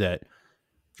we hear that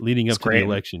leading up to the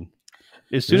election?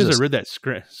 As soon as I read that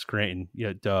Scranton,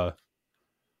 yeah, duh.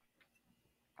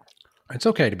 It's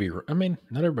okay to be. I mean,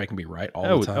 not everybody can be right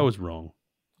all the time. I was wrong.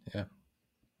 Yeah.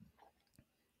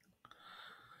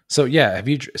 So yeah,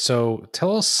 So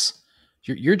tell us.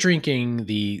 You're drinking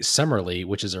the Summerly,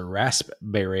 which is a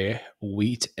raspberry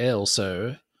wheat ale,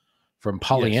 so from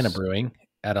Pollyanna Brewing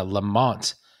out of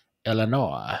Lamont,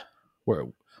 Illinois. Where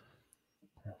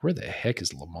the heck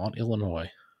is Lamont,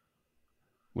 Illinois?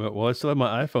 Well, I still have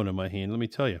my iPhone in my hand. Let me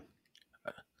tell you.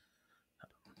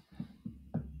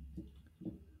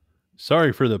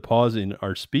 Sorry for the pause in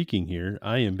our speaking here.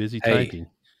 I am busy typing.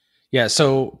 Yeah,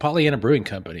 so Pollyanna Brewing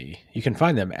Company. You can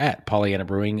find them at Pollyanna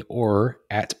Brewing or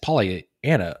at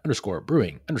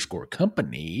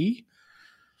Pollyanna_Brewing_Company.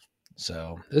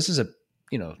 So this is a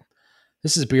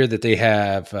beer that they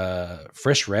have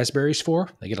fresh raspberries for.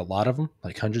 They get a lot of them,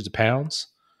 like hundreds of pounds.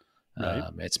 Right.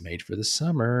 It's made for the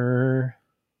summer.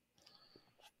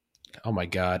 Oh my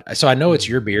God! So I know it's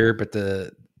your beer, but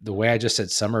the way I just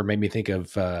said summer made me think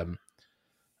of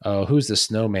who's the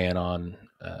snowman on?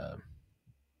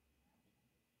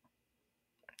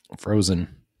 Frozen.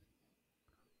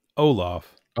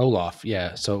 Olaf. Olaf,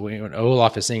 yeah. So when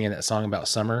Olaf is singing that song about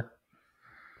summer,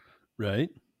 Right.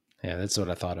 yeah, that's what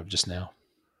I thought of just now.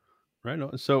 Right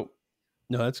on. So,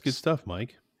 no, that's good stuff,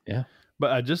 Mike. Yeah.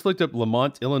 But I just looked up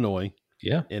Lamont, Illinois,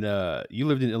 Yeah. and you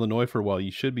lived in Illinois for a while.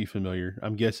 You should be familiar,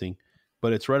 I'm guessing.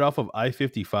 But it's right off of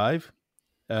I-55,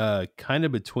 kind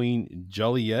of between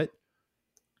Joliet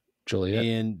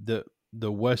and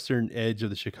the western edge of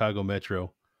the Chicago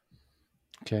Metro.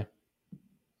 Okay.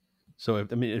 So,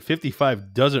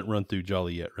 55 doesn't run through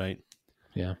Joliet, right?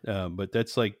 Yeah. But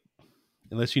that's like,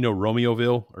 unless you know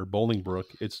Romeoville or Bolingbrook,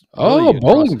 it's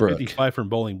Bolingbrook. 55 from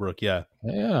Bolingbrook, yeah.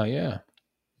 Yeah, yeah.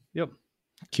 Yep.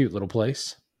 Cute little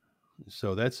place.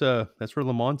 So that's where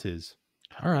Lamont is.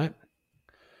 All right.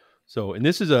 So, and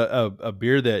this is a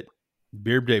beer that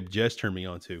Beer Babe Jess turned me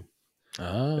on to.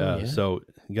 Oh, yeah. So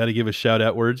you got to give a shout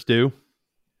out where it's due.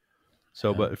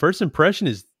 So, but first impression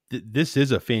is this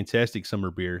is a fantastic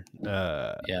summer beer.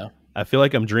 Yeah. I feel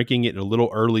like I'm drinking it a little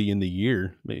early in the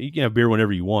year. I mean, you can have beer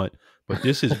whenever you want, but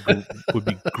this is would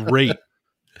be great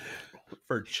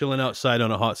for chilling outside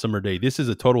on a hot summer day. This is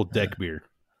a total deck beer.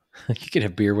 You can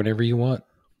have beer whenever you want.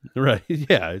 Right.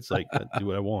 Yeah. It's like, I do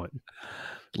what I want.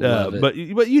 Love it. But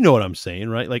you know what I'm saying,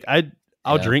 right? Like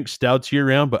I'll drink stouts year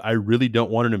round, but I really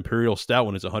don't want an imperial stout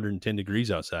when it's 110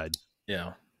 degrees outside.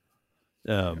 Yeah.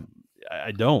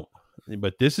 I don't.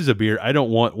 But this is a beer I don't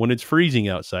want when it's freezing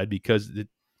outside because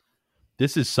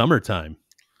this is summertime.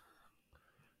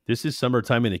 This is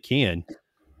summertime in a can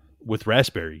with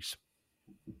raspberries.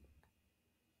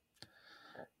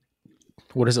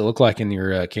 What does it look like in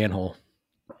your can hole?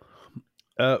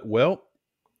 Well,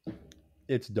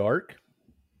 it's dark,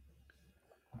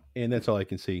 and that's all I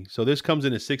can see. So this comes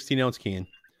in a 16-ounce can,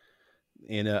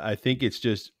 and I think it's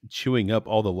just chewing up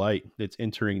all the light that's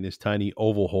entering this tiny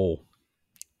oval hole.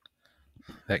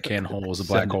 That can hole was a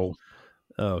black hole.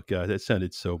 Oh, God, that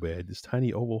sounded so bad. This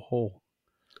tiny oval hole.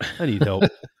 I need help.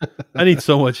 I need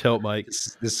so much help, Mike.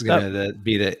 This is going to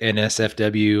be the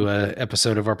NSFW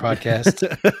episode of our podcast.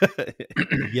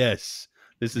 Yes.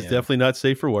 This is definitely not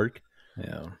safe for work.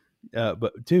 Yeah.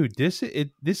 But, dude, this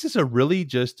is a really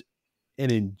just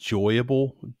an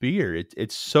enjoyable beer.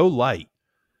 It's so light,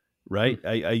 right?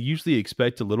 I usually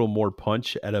expect a little more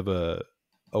punch out of a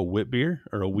wit beer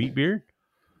or a wheat beer.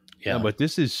 Yeah, but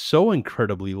this is so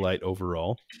incredibly light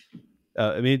overall.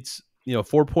 I mean, it's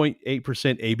 4.8%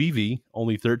 ABV,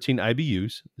 only 13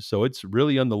 IBUs, so it's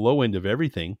really on the low end of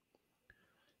everything.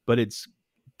 But it's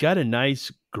got a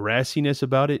nice grassiness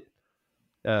about it.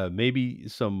 Maybe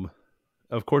some,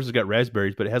 of course, it's got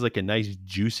raspberries, but it has like a nice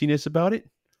juiciness about it.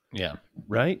 Yeah,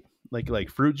 right.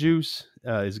 Like fruit juice.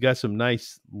 It's got some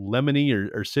nice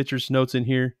lemony or citrus notes in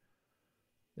here.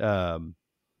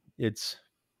 It's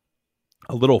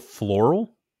a little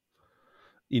floral,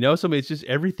 so it's just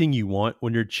everything you want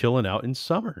when you're chilling out in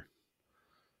summer.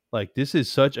 Like this is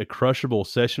such a crushable,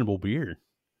 sessionable beer.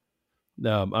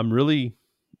 I'm really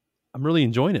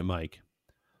enjoying it, Mike.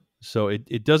 So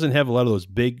it doesn't have a lot of those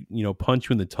big, punch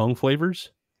you in the tongue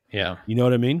flavors. Yeah. You know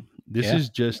what I mean? This is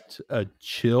just a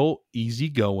chill,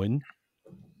 easygoing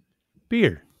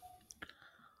beer.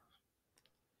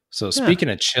 So speaking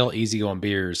of chill, easygoing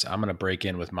beers, I'm going to break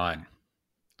in with mine.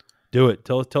 Do it.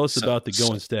 Tell us about the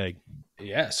Going Stag.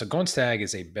 Yeah, so Going Stag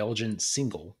is a Belgian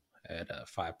single at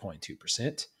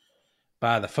 5.2%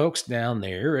 by the folks down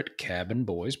there at Cabin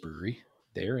Boys Brewery.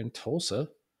 They're in Tulsa,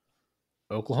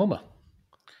 Oklahoma.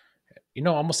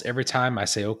 Almost every time I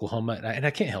say Oklahoma, and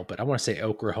I can't help it, I want to say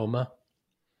Oklahoma.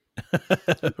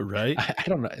 Right? I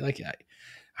don't know. Like I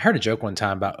heard a joke one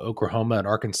time about Oklahoma and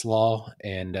Arkansas,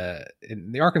 and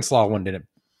the Arkansas one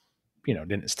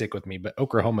didn't stick with me, but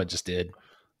Oklahoma just did.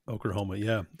 Oklahoma,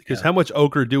 yeah. Because how much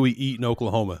okra do we eat in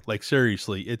Oklahoma? Like,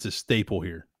 seriously, it's a staple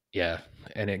here. Yeah,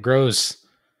 and it grows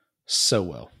so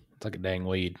well. It's like a dang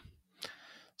weed.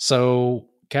 So,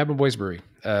 Cabin Boys Brewery,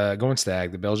 Going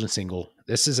Stag, the Belgian single.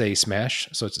 This is a smash,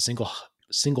 so it's a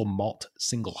single malt,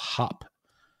 single hop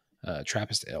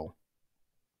Trappist ale.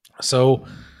 So,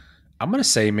 I'm going to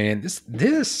say, man, this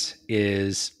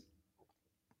is...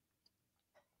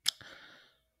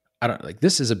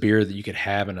 this is a beer that you could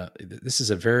have this is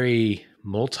a very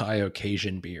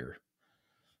multi-occasion beer.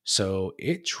 So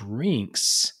it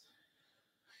drinks.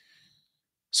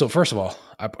 So first of all,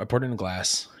 I poured it in a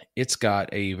glass. It's got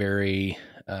a very,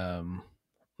 I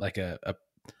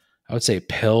would say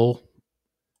pale,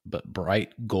 but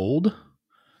bright gold.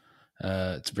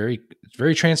 It's very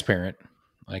transparent.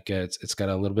 Like it's got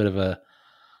a little bit of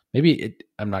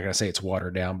I'm not going to say it's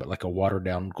watered down, but like a watered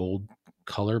down gold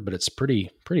color, but it's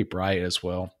pretty bright as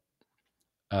well.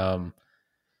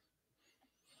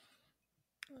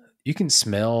 you can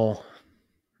smell.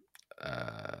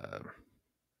 I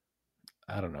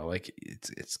don't know, like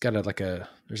it's got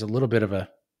there's a little bit of a.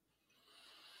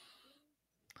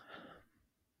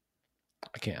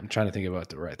 I'm trying to think about what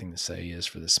the right thing to say is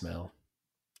for the smell.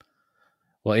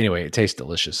 Well, anyway, it tastes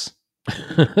delicious.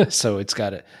 So it's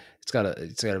got a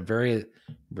very,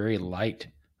 very light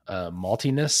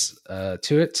maltiness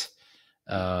to it.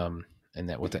 And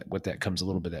that with that comes a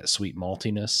little bit of that sweet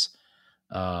maltiness.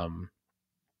 But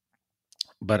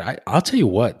I'll tell you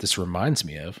what this reminds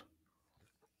me of.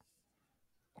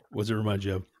 What does it remind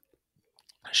you of?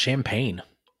 Champagne.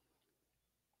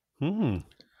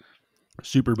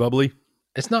 Super bubbly.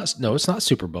 It's not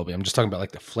super bubbly. I'm just talking about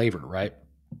like the flavor, right?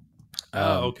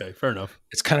 Okay, fair enough.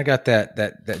 It's kind of got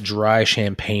that dry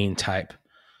champagne type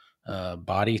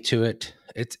body to it.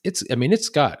 It's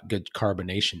got good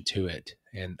carbonation to it,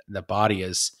 and the body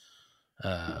is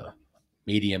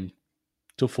medium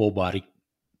to full body.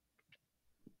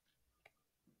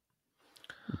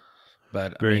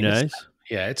 But very nice.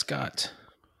 It's got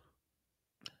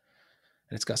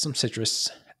some citrus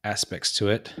aspects to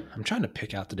it. I'm trying to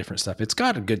pick out the different stuff. It's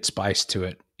got a good spice to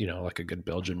it, like a good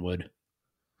Belgian would.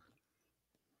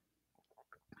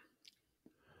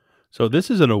 So this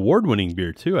is an award-winning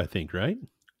beer too, I think, right?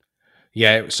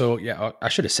 Yeah. So I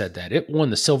should have said that. It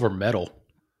won the silver medal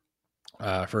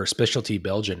for a specialty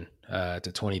Belgian at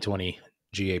the 2020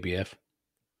 GABF.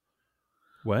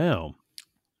 Wow.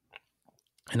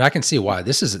 And I can see why.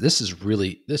 This is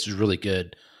really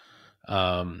good.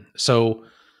 So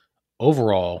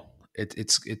overall,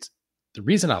 it's the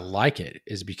reason I like it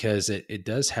is because it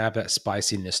does have that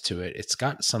spiciness to it. It's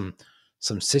got some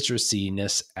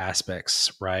citrusiness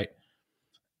aspects, right?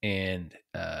 And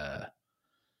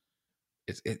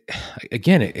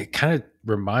it kind of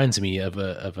reminds me of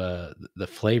the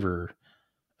flavor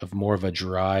of more of a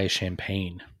dry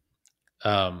champagne.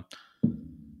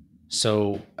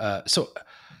 So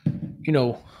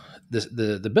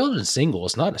the Belgian single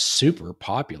is not a super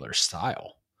popular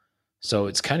style. So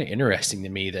it's kind of interesting to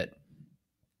me that,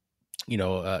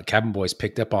 Cabin Boys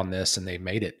picked up on this and they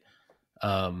made it.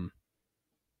 I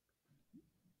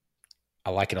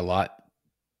like it a lot.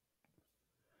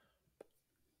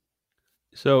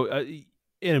 So, and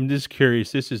I'm just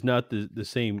curious, this is not the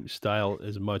same style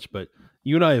as much, but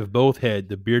you and I have both had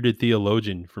the Bearded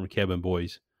Theologian from Cabin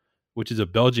Boys, which is a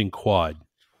Belgian quad.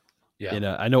 Yeah. And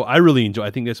I know I really enjoy,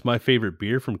 I think that's my favorite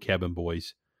beer from Cabin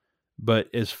Boys. But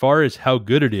as far as how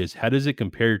good it is, how does it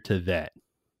compare to that?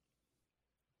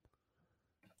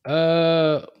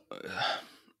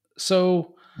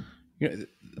 So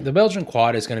the Belgian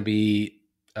quad is going to be,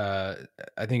 I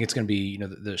think it's going to be,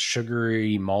 the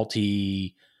sugary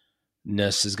maltiness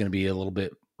is going to be a little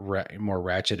bit more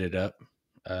ratcheted up.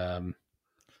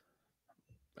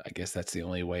 I guess that's the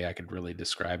only way I could really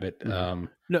describe it. No,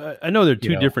 I know they're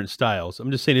two different styles.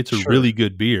 I'm just saying it's a really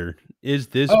good beer. Is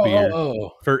this beer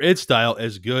for its style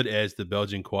as good as the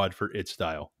Belgian quad for its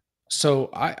style? So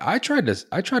I tried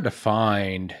to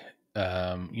find,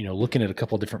 looking at a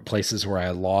couple of different places where I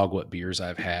log what beers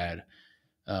I've had.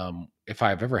 If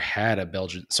I've ever had a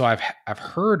Belgian, so I've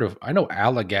heard of, I know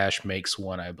Allagash makes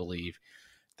one, I believe,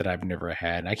 that I've never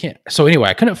had. And I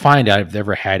couldn't find out if I've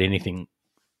ever had anything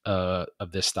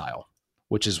of this style,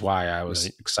 which is why I was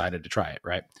excited to try it.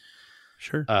 Right.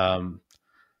 Sure.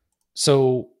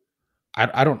 So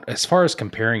I don't, as far as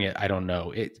comparing it, I don't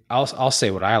know it. I'll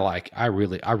say what I like. I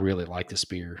really like this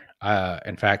beer.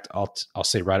 In fact, I'll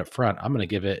say right up front, I'm going to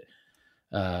give it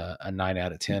a 9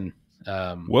 out of 10.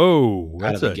 Whoa,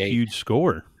 that's a huge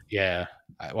score. Yeah.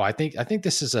 I think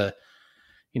this is a,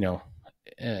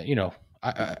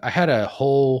 I had a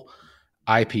whole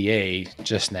IPA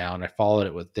just now and I followed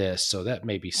it with this. So that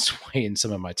may be swaying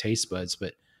some of my taste buds,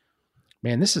 but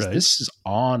man, this is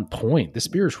on point. This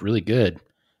beer is really good.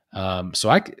 So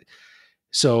I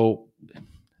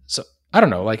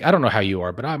don't know, like, I don't know how you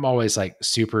are, but I'm always like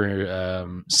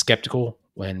super, skeptical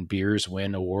when beers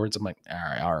win awards. I'm like,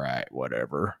 all right,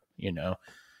 whatever,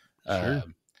 Sure.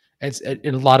 and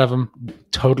a lot of them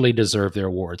totally deserve their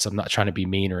awards. I'm not trying to be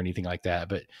mean or anything like that,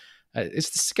 but it's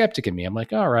the skeptic in me. I'm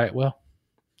like, all right, well,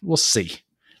 we'll see.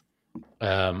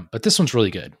 But this one's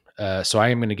really good. So I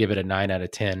am going to give it a 9 out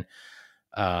of 10.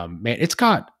 Man, it's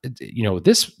got,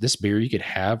 this beer you could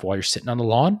have while you're sitting on the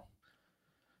lawn,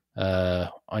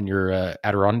 on your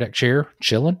Adirondack chair,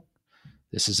 chilling.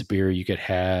 This is a beer you could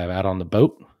have out on the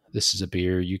boat. This is a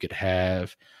beer you could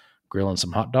have grilling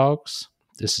some hot dogs.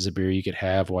 This is a beer you could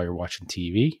have while you're watching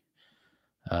TV.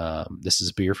 This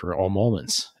is a beer for all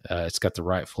moments. It's got the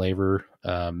right flavor.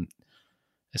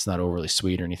 It's not overly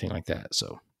sweet or anything like that.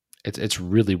 So it's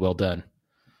really well done.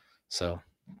 So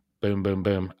boom, boom,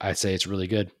 boom. I say it's really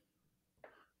good.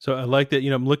 So I like that.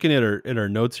 I'm looking at our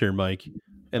notes here, Mike,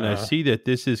 and I see that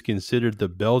this is considered the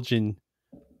Belgian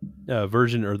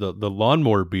version, or the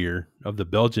lawnmower beer of the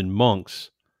Belgian monks.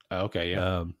 Okay,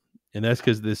 yeah. And that's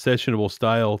because the sessionable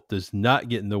style does not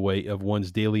get in the way of one's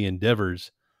daily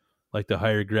endeavors, like the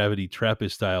higher gravity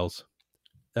Trappist styles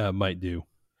might do.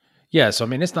 Yeah, so I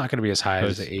mean, it's not going to be as high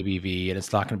as the ABV, and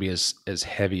it's not going to be as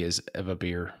heavy as of a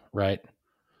beer, right?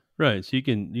 Right. So you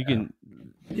can,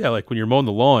 like when you're mowing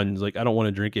the lawn, it's like, I don't want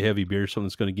to drink a heavy beer, something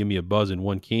that's going to give me a buzz in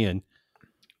one can.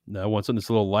 No, I want something that's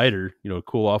a little lighter, to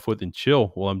cool off with and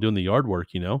chill while I'm doing the yard work,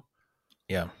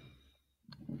 Yeah.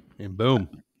 And boom,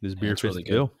 this beer fits really the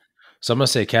bill. So I'm going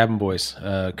to say, Cabin Boys,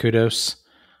 kudos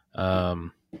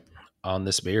on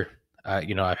this beer.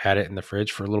 I've had it in the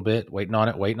fridge for a little bit, waiting on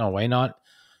it,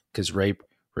 because Ray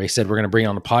said we're going to bring it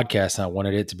on the podcast, and I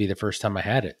wanted it to be the first time I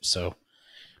had it. So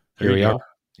here we are.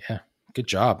 Yeah, good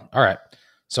job. All right.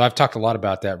 So I've talked a lot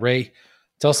about that. Ray,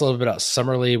 tell us a little bit about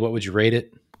Summerly. What would you rate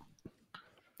it?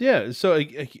 Yeah. So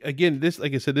again, this,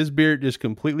 like I said, this beer just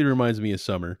completely reminds me of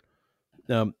summer.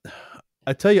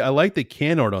 I tell you, I like the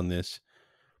can art on this.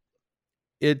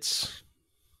 What's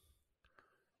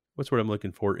what I'm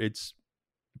looking for? It's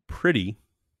pretty,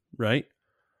 right?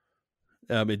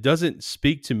 It doesn't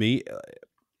speak to me.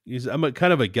 I'm a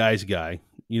kind of a guy's guy.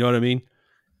 You know what I mean?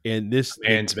 And this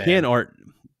can art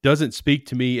doesn't speak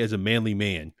to me as a manly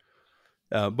man.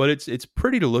 But it's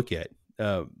pretty to look at.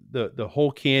 The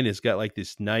whole can has got like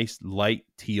this nice light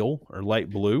teal or light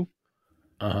blue.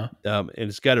 And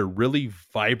it's got a really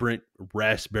vibrant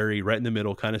raspberry right in the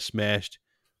middle, kind of smashed,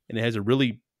 and it has a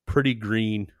really pretty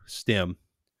green stem,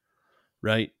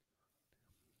 right?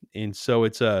 And so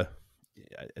it's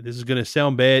this is going to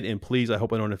sound bad, and please, I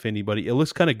hope I don't offend anybody. It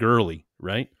looks kind of girly,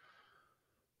 right?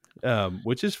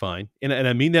 Which is fine, and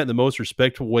I mean that in the most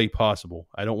respectful way possible.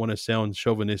 I don't want to sound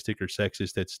chauvinistic or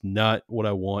sexist. That's not what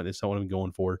I want. It's not what I'm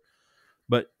going for.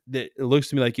 But it looks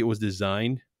to me like it was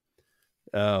designed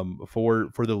for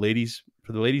the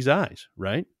ladies' eyes,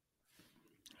 right?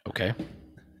 Okay.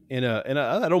 And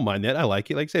I don't mind that. I like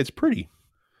it. Like I said, it's pretty.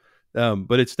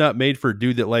 But it's not made for a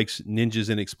dude that likes ninjas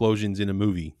and explosions in a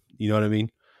movie. You know what I mean?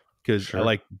 Because I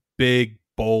like big,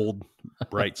 bold,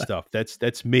 bright stuff.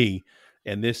 That's me.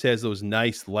 And this has those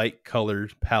nice light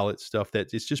colored palette stuff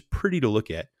that it's just pretty to look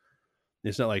at.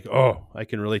 It's not like, oh, I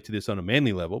can relate to this on a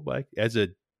manly level, but as a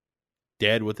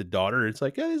dad with a daughter, it's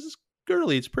like, this is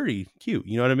girly. It's pretty cute.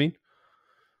 You know what I mean?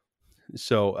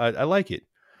 So I like it.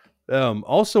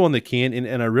 Also on the can,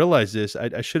 and I realized this,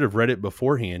 I should have read it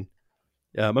beforehand.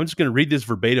 I'm just going to read this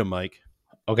verbatim, Mike.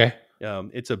 Okay.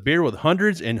 It's a beer with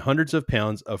hundreds and hundreds of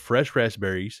pounds of fresh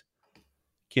raspberries.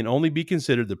 Can only be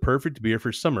considered the perfect beer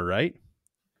for summer, right?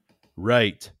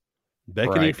 Right.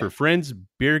 Beckoning for friends,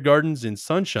 beer gardens, and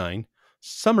sunshine,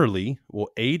 Summerly will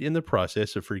aid in the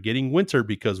process of forgetting winter,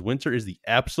 because winter is the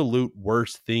absolute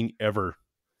worst thing ever.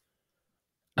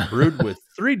 Brewed with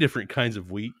 3 different kinds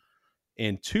of wheat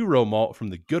and 2-row malt from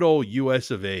the good old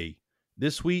US of A.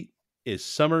 This wheat is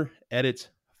summer at its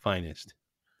finest.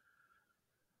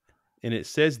 And it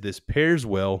says this pairs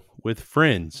well with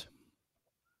Friends.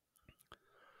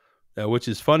 Which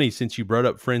is funny since you brought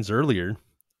up Friends earlier.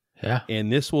 Yeah.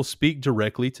 And this will speak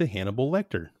directly to Hannibal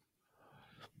Lecter.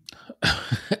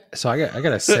 So I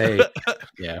gotta say,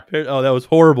 yeah. Oh, that was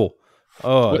horrible.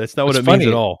 Oh, that's not what it means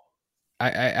at all. I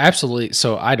absolutely.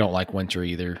 So I don't like winter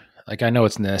either. Like, I know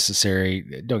it's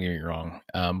necessary. Don't get me wrong.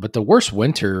 But the worst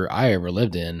winter I ever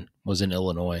lived in was in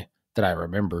Illinois that I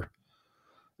remember.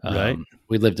 Right.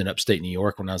 We lived in upstate New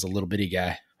York when I was a little bitty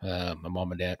guy. My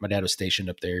mom and dad. My dad was stationed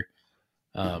up there.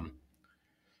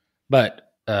 But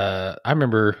I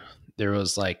remember there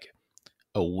was like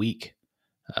a week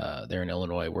there in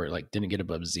Illinois where it like didn't get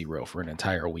above 0 for an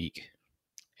entire week.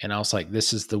 And I was like,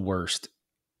 this is the worst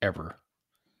ever.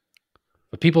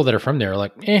 But people that are from there are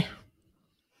like,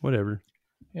 whatever.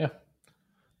 Yeah.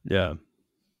 Yeah.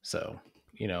 So,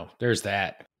 there's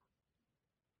that.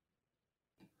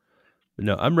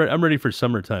 No, I'm ready for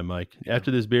summertime, Mike.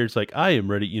 After this beer, it's like, I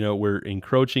am ready. We're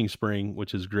encroaching spring,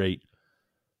 which is great.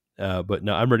 But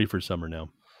no, I'm ready for summer now.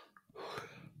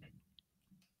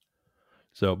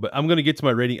 So, but I'm going to get to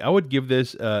my rating. I would give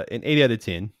this an 8 out of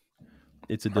 10.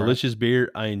 It's a delicious beer.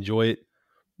 I enjoy it.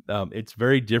 It's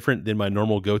very different than my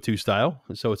normal go-to style.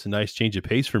 So it's a nice change of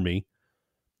pace for me.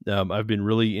 I've been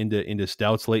really into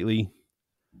stouts lately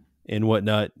and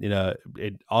whatnot.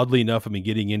 Oddly enough, I've been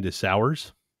getting into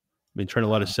sours. I've been trying a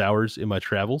lot of sours in my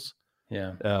travels.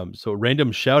 Yeah. So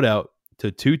random shout out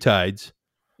to Two Tides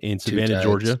in Savannah,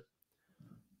 Georgia.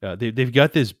 They've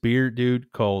got this beer,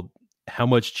 dude, called How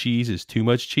Much Cheese is Too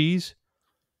Much Cheese.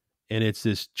 and it's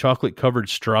this chocolate covered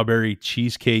strawberry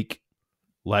cheesecake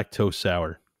lactose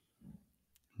sour.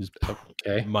 Just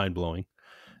Okay. mind blowing.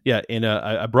 Yeah, and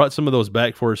I brought some of those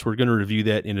back for us. We're going to review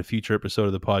that in a future episode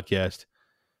of the podcast.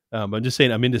 I'm just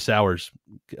saying I'm into sours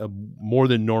more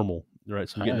than normal, right?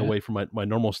 So I'm getting away from my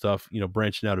normal stuff,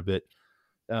 branching out a bit.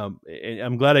 And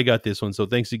I'm glad I got this one. So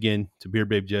thanks again to Beer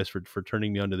Babe Jess for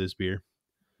turning me onto this beer.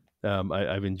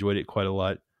 I've enjoyed it quite a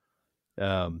lot.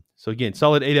 So again,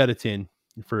 solid 8 out of 10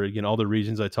 for, again, all the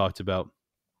reasons I talked about.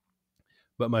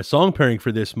 But my song pairing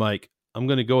for this, Mike, I'm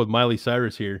going to go with Miley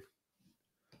Cyrus here.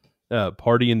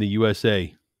 Party in the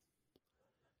USA.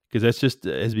 Because that's just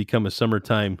has become a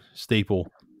summertime staple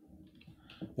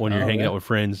when you're hanging out with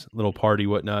friends, little party,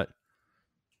 whatnot.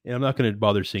 And I'm not going to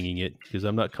bother singing it because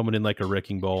I'm not coming in like a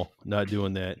wrecking ball. Not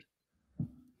doing that.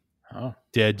 Oh,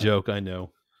 Dad joke, I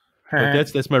know.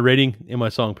 But that's my rating and my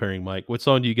song pairing, Mike. What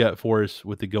song do you got for us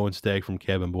with the Going Stag from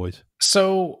Cabin Boys?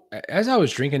 So as I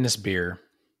was drinking this beer,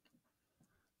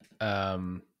 a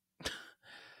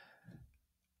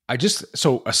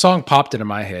song popped into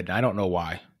my head. I don't know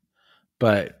why,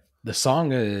 but the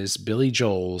song is Billy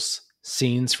Joel's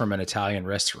 "Scenes from an Italian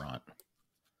Restaurant."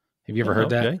 Have you ever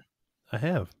heard that? I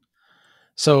have.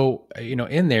 So,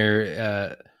 in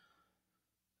there,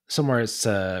 somewhere it's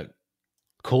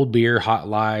cold beer, hot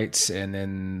lights, and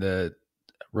then the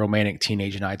romantic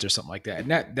teenage nights or something like that. And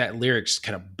that lyrics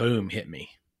kind of boom hit me.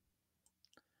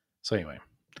 So anyway,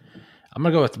 I'm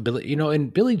going to go with Billy,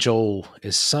 and Billy Joel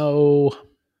is so,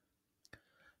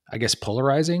 I guess,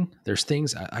 polarizing. There's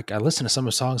things I listen to some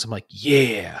of the songs. I'm like,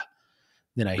 yeah.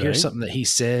 Then I hear something that he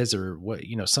says or what,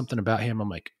 something about him. I'm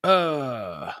like,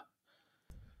 and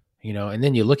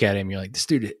then you look at him, you're like, this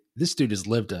dude has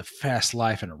lived a fast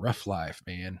life and a rough life,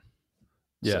 man.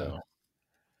 Yeah. So,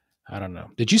 I don't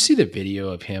know. Did you see the video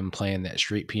of him playing that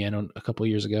street piano a couple of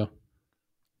years ago?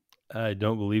 I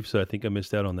don't believe so. I think I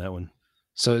missed out on that one.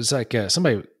 So it's like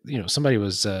somebody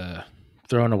was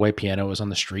throwing away piano. It was on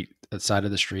the street, the side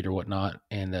of the street or whatnot.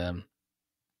 And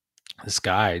this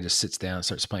guy just sits down and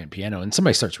starts playing piano, and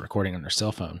somebody starts recording on their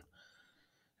cell phone.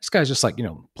 This guy's just like,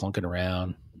 plunking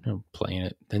around, playing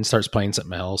it, then starts playing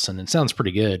something else, and it sounds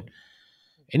pretty good.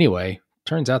 Anyway,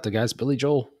 turns out the guy's Billy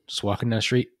Joel, just walking down the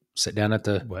street, sit down at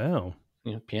the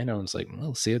piano, and it's like, well,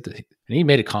 let's see it. And he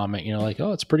made a comment, like,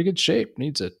 oh, it's pretty good shape,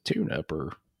 needs a tune up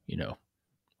or,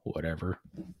 whatever.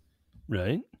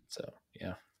 Right. So,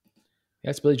 yeah.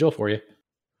 That's Billy Joel for you.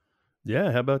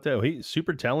 Yeah. How about that? He's a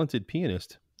super talented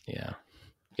pianist. Yeah.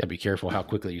 You gotta be careful how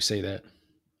quickly you say that.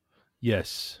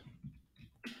 Yes.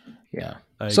 Yeah.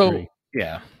 I agree.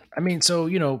 Yeah. I mean,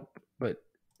 but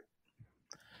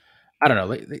I don't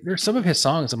know. There's some of his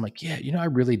songs I'm like, yeah, I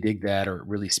really dig that, or it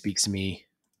really speaks to me.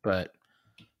 But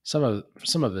some of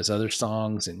his other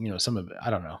songs and, some of it,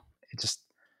 I don't know. It just,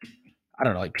 I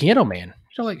don't know, like Piano Man.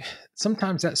 Like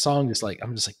sometimes that song is like,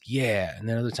 I'm just like, yeah. And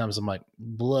then other times I'm like,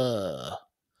 blah.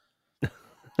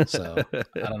 So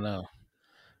I don't know.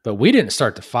 But We Didn't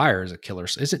Start the Fire is a killer.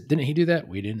 Didn't he do that?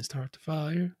 We didn't start the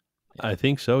fire. Yeah. I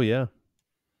think so. Yeah.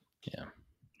 Yeah.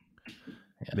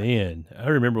 Man, I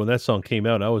remember when that song came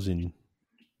out, I was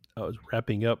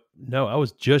wrapping up. No, I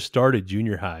was just started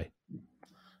junior high.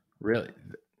 Really?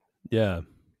 Yeah.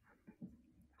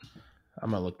 I'm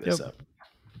going to look this up.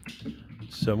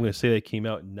 So I'm going to say that came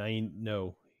out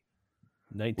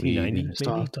 1990.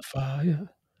 Start the fire.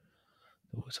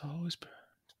 It was always.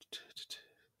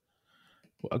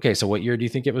 Okay, so what year do you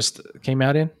think it came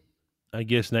out in? I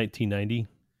guess 1990.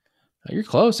 Oh, you're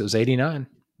close. It was 89.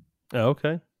 Oh,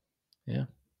 okay. Yeah.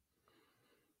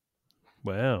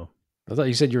 Wow. I thought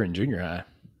you said you were in junior high.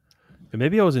 And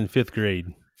maybe I was in 5th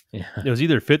grade. Yeah. It was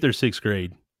either 5th or 6th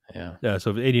grade. Yeah. Yeah.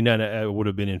 So 89, I would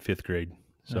have been in 5th grade.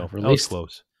 So I was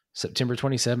close. September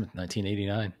 27th,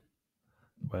 1989.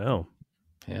 Wow.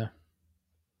 Yeah.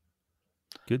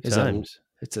 Good times.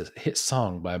 It's a hit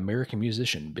song by American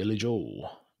musician Billy Joel.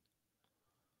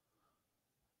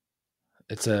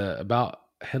 It's about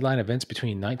headline events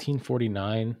between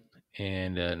 1949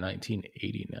 and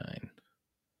 1989.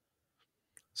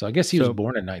 So I guess he was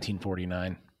born in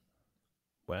 1949.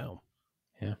 Wow.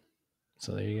 Yeah.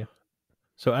 So there you go.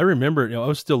 So I remember, I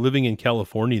was still living in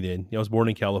California then. I was born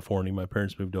in California. My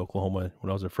parents moved to Oklahoma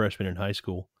when I was a freshman in high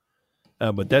school.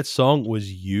 But that song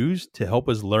was used to help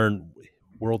us learn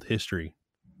world history.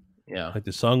 Yeah. Like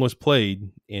the song was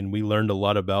played and we learned a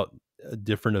lot about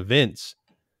different events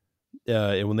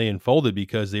and when they unfolded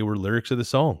because they were lyrics of the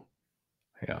song.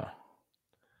 Yeah.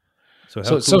 So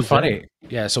it's so funny.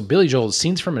 Yeah. So Billy Joel's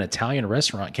Scenes from an Italian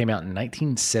Restaurant came out in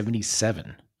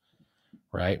 1977,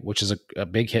 right? Which is a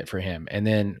big hit for him. And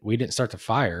then We Didn't Start the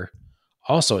Fire,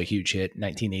 also a huge hit,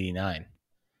 1989.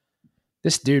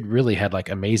 this dude really had like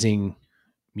amazing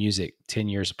music 10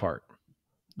 years apart.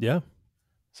 Yeah.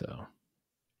 So how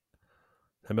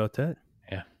about that?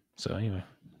 yeah. So anyway.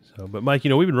 So, but Mike,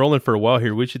 we've been rolling for a while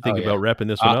here. We should think about wrapping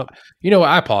this one up.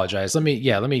 I apologize. Let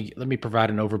me provide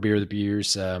an overview of the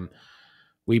beers.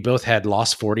 We both had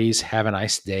Lost 40s Have a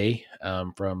Nice Day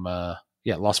from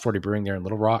Lost 40 Brewing there in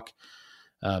Little Rock.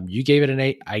 You gave it an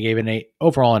 8. I gave it an 8.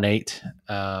 Overall an 8.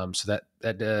 So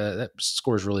that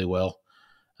scores really well.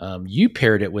 You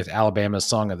paired it with Alabama's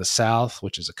Song of the South,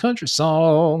 which is a country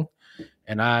song,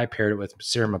 and I paired it with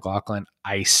Sarah McLachlan,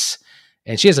 Ice.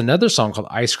 And she has another song called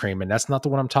Ice Cream, and that's not the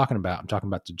one I'm talking about. I'm talking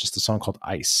about just the song called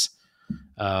Ice.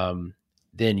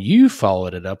 Then you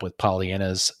followed it up with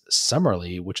Pollyanna's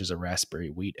Summerly, which is a raspberry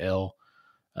wheat ale.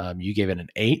 You gave it an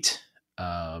 8,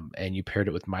 and you paired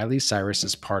it with Miley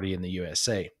Cyrus's Party in the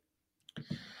USA.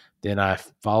 Then I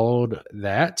followed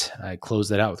that. I closed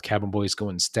that out with Cabin Boys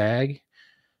Going Stag,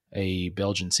 a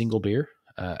Belgian single beer.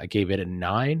 I gave it a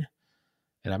 9,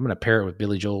 and I'm going to pair it with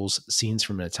Billy Joel's Scenes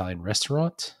from an Italian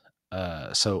Restaurant.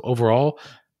 So overall,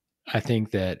 I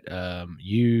think that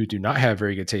you do not have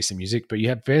very good taste in music, but you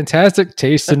have fantastic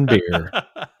taste in beer.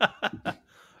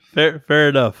 Fair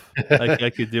enough. I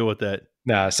could deal with that.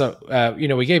 Nah, so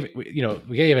we gave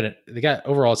it.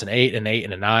 Overall it's an 8, an 8,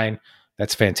 and a 9.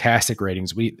 That's fantastic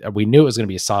ratings. We knew it was going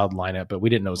to be a solid lineup, but we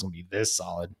didn't know it was going to be this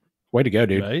solid. Way to go,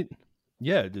 dude! Right?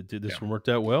 Yeah, did this one worked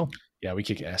out well? Yeah, we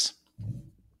kick ass.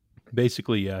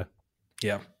 Basically, yeah.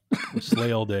 Yeah, we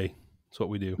slay all day. That's what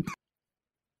we do.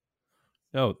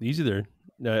 Oh, easy there.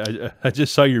 I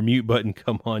just saw your mute button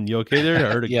come on. You okay there?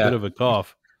 I heard a bit of a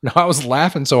cough. No, I was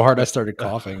laughing so hard I started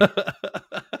coughing.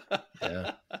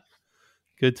 Yeah.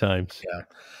 Good times.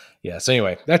 Yeah. So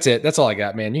anyway, that's it. That's all I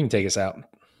got, man. You can take us out.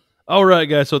 All right,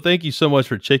 guys. So thank you so much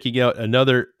for checking out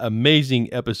another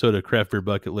amazing episode of Craft Beer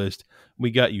Bucket List.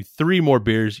 We got you 3 more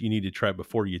beers you need to try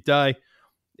before you die.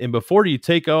 And before you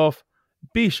take off,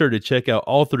 be sure to check out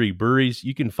all 3 breweries.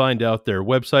 You can find out their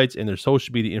websites and their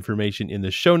social media information in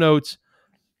the show notes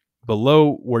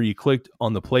below where you clicked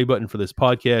on the play button for this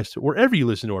podcast. Wherever you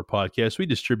listen to our podcast, we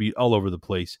distribute all over the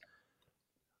place.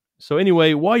 So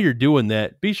anyway, while you're doing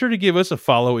that, be sure to give us a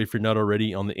follow if you're not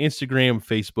already on the Instagram,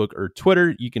 Facebook, or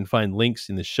Twitter. You can find links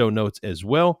in the show notes as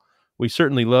well. We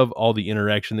certainly love all the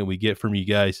interaction that we get from you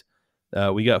guys.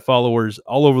 We got followers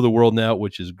all over the world now,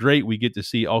 which is great. We get to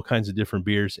see all kinds of different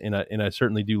beers, and I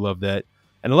certainly do love that.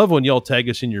 And I love when y'all tag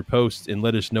us in your posts and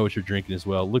let us know what you're drinking as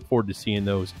well. Look forward to seeing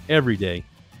those every day.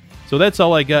 So that's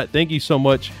all I got. Thank you so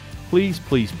much. Please,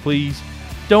 please, please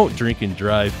don't drink and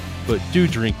drive, but do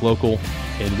drink local.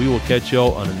 And we will catch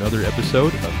y'all on another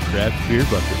episode of Craft Beer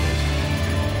Bucket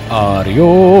List.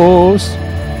 Adios.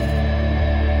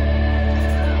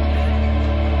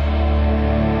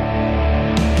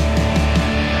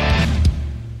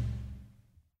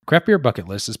 Craft Beer Bucket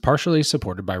List is partially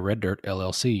supported by Red Dirt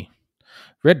LLC.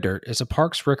 Red Dirt is a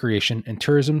parks, recreation, and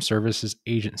tourism services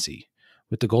agency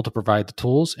with the goal to provide the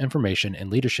tools, information,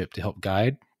 and leadership to help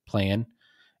guide, plan,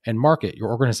 and market your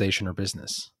organization or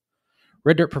business.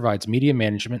 Red Dirt provides media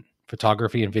management,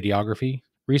 photography and videography,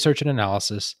 research and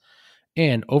analysis,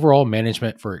 and overall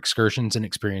management for excursions and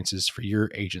experiences for your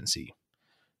agency.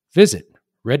 Visit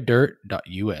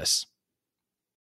reddirt.us.